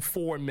 hours and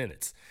 4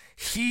 minutes.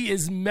 He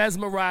is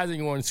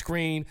mesmerizing on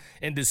screen,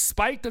 and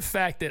despite the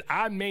fact that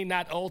I may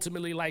not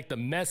ultimately like the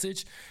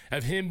message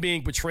of him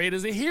being portrayed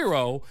as a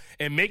hero,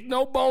 and make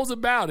no bones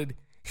about it,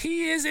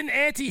 he is an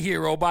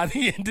anti-hero by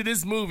the end of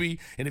this movie.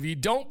 And if you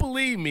don't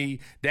believe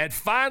me, that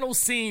final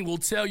scene will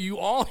tell you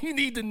all you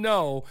need to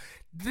know.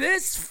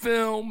 This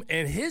film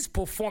and his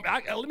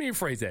performance, let me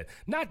rephrase that,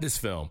 not this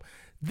film.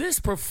 This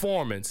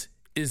performance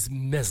is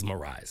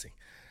mesmerizing.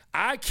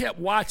 I kept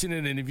watching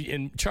it,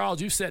 and Charles,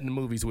 you've sat in the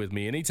movies with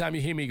me. Anytime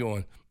you hear me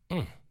going,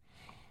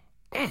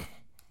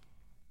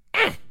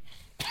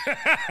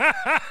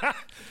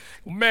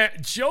 Man,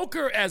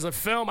 Joker as a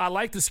film, I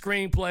like the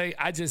screenplay.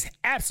 I just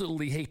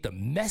absolutely hate the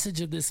message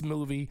of this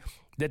movie,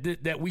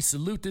 that we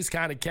salute this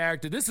kind of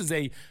character. This is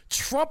a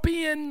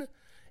Trumpian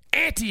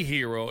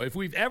anti-hero, if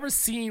we've ever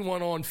seen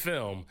one on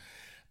film.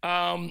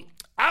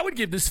 I would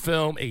give this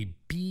film a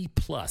B+,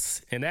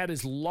 and that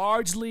is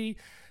largely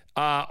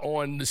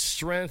on the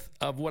strength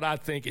of what I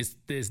think is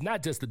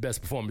not just the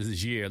best performance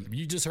this year.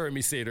 You just heard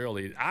me say it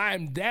earlier.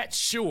 I'm that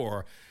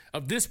sure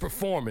of this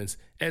performance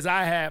as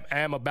I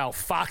am about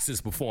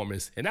Fox's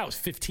performance, and that was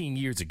 15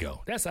 years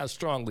ago. That's how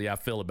strongly I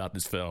feel about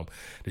this film.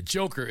 The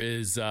Joker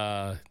is,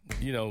 I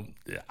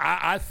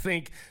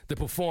think the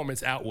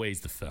performance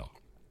outweighs the film.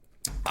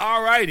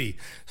 All righty,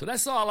 so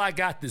that's all I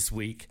got this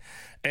week.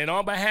 And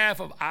on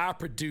behalf of our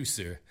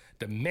producer,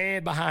 the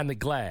man behind the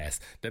glass,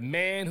 the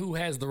man who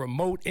has the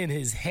remote in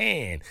his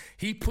hand,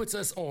 he puts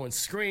us on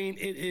screen.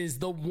 It is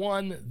the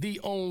one, the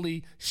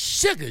only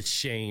Sugar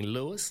Shane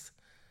Lewis,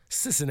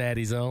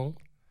 Cincinnati's own.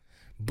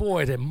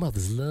 Boy, that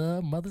mother's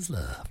love.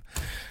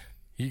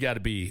 You got to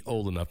be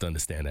old enough to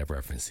understand that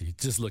reference. You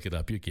just look it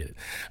up, you get it.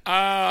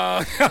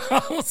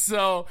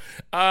 Also,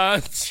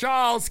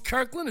 Charles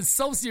Kirkland,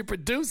 associate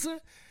producer,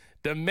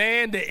 the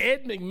man, the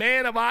Ed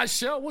McMahon of our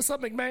show. What's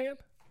up, McMahon?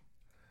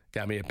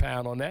 Got me a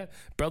pound on that.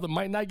 Brother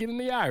might not get in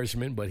the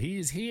Irishman, but he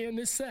is here in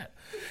this set.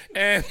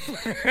 And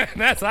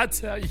as I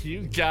tell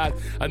you guys,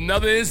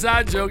 another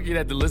inside joke. You'd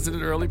have to listen to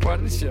the early part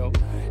of the show.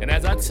 And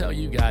as I tell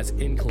you guys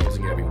in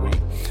closing every week,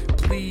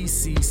 please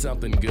see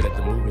something good at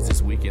the movies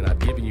this weekend. I've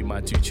given you my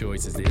two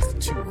choices. There's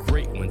two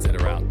great ones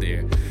that are out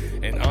there.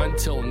 And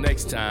until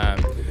next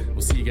time,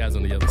 we'll see you guys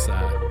on the other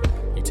side.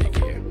 You take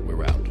care.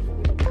 We're out.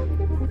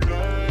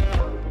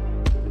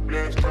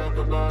 Let's talk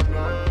about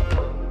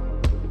love.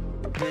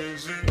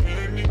 Is it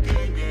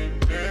anything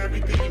and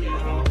everything you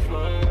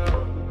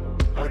offer?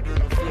 I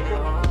didn't feel it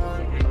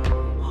on you.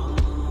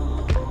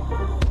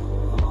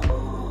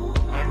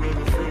 I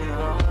didn't feel it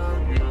on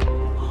you.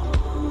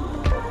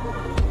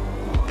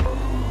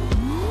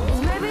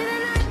 Maybe the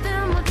night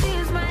that my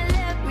tears might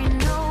let me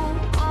know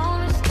all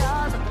the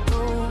stars are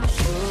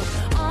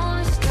close.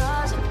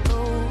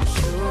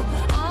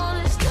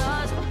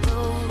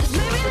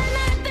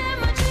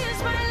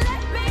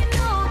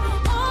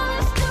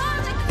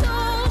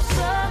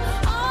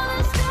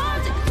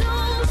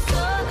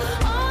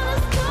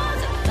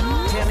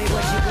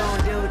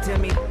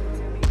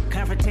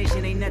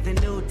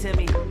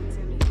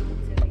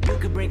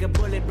 bring a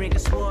bullet, bring a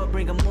sword,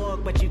 bring a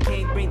morgue, but you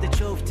can't bring the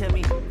truth to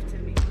me.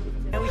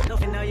 And we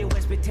don't know your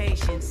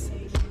expectations.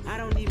 I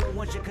don't even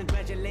want your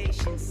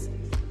congratulations.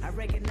 I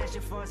recognize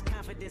your false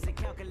confidence and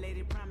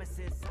calculated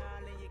promises.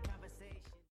 All in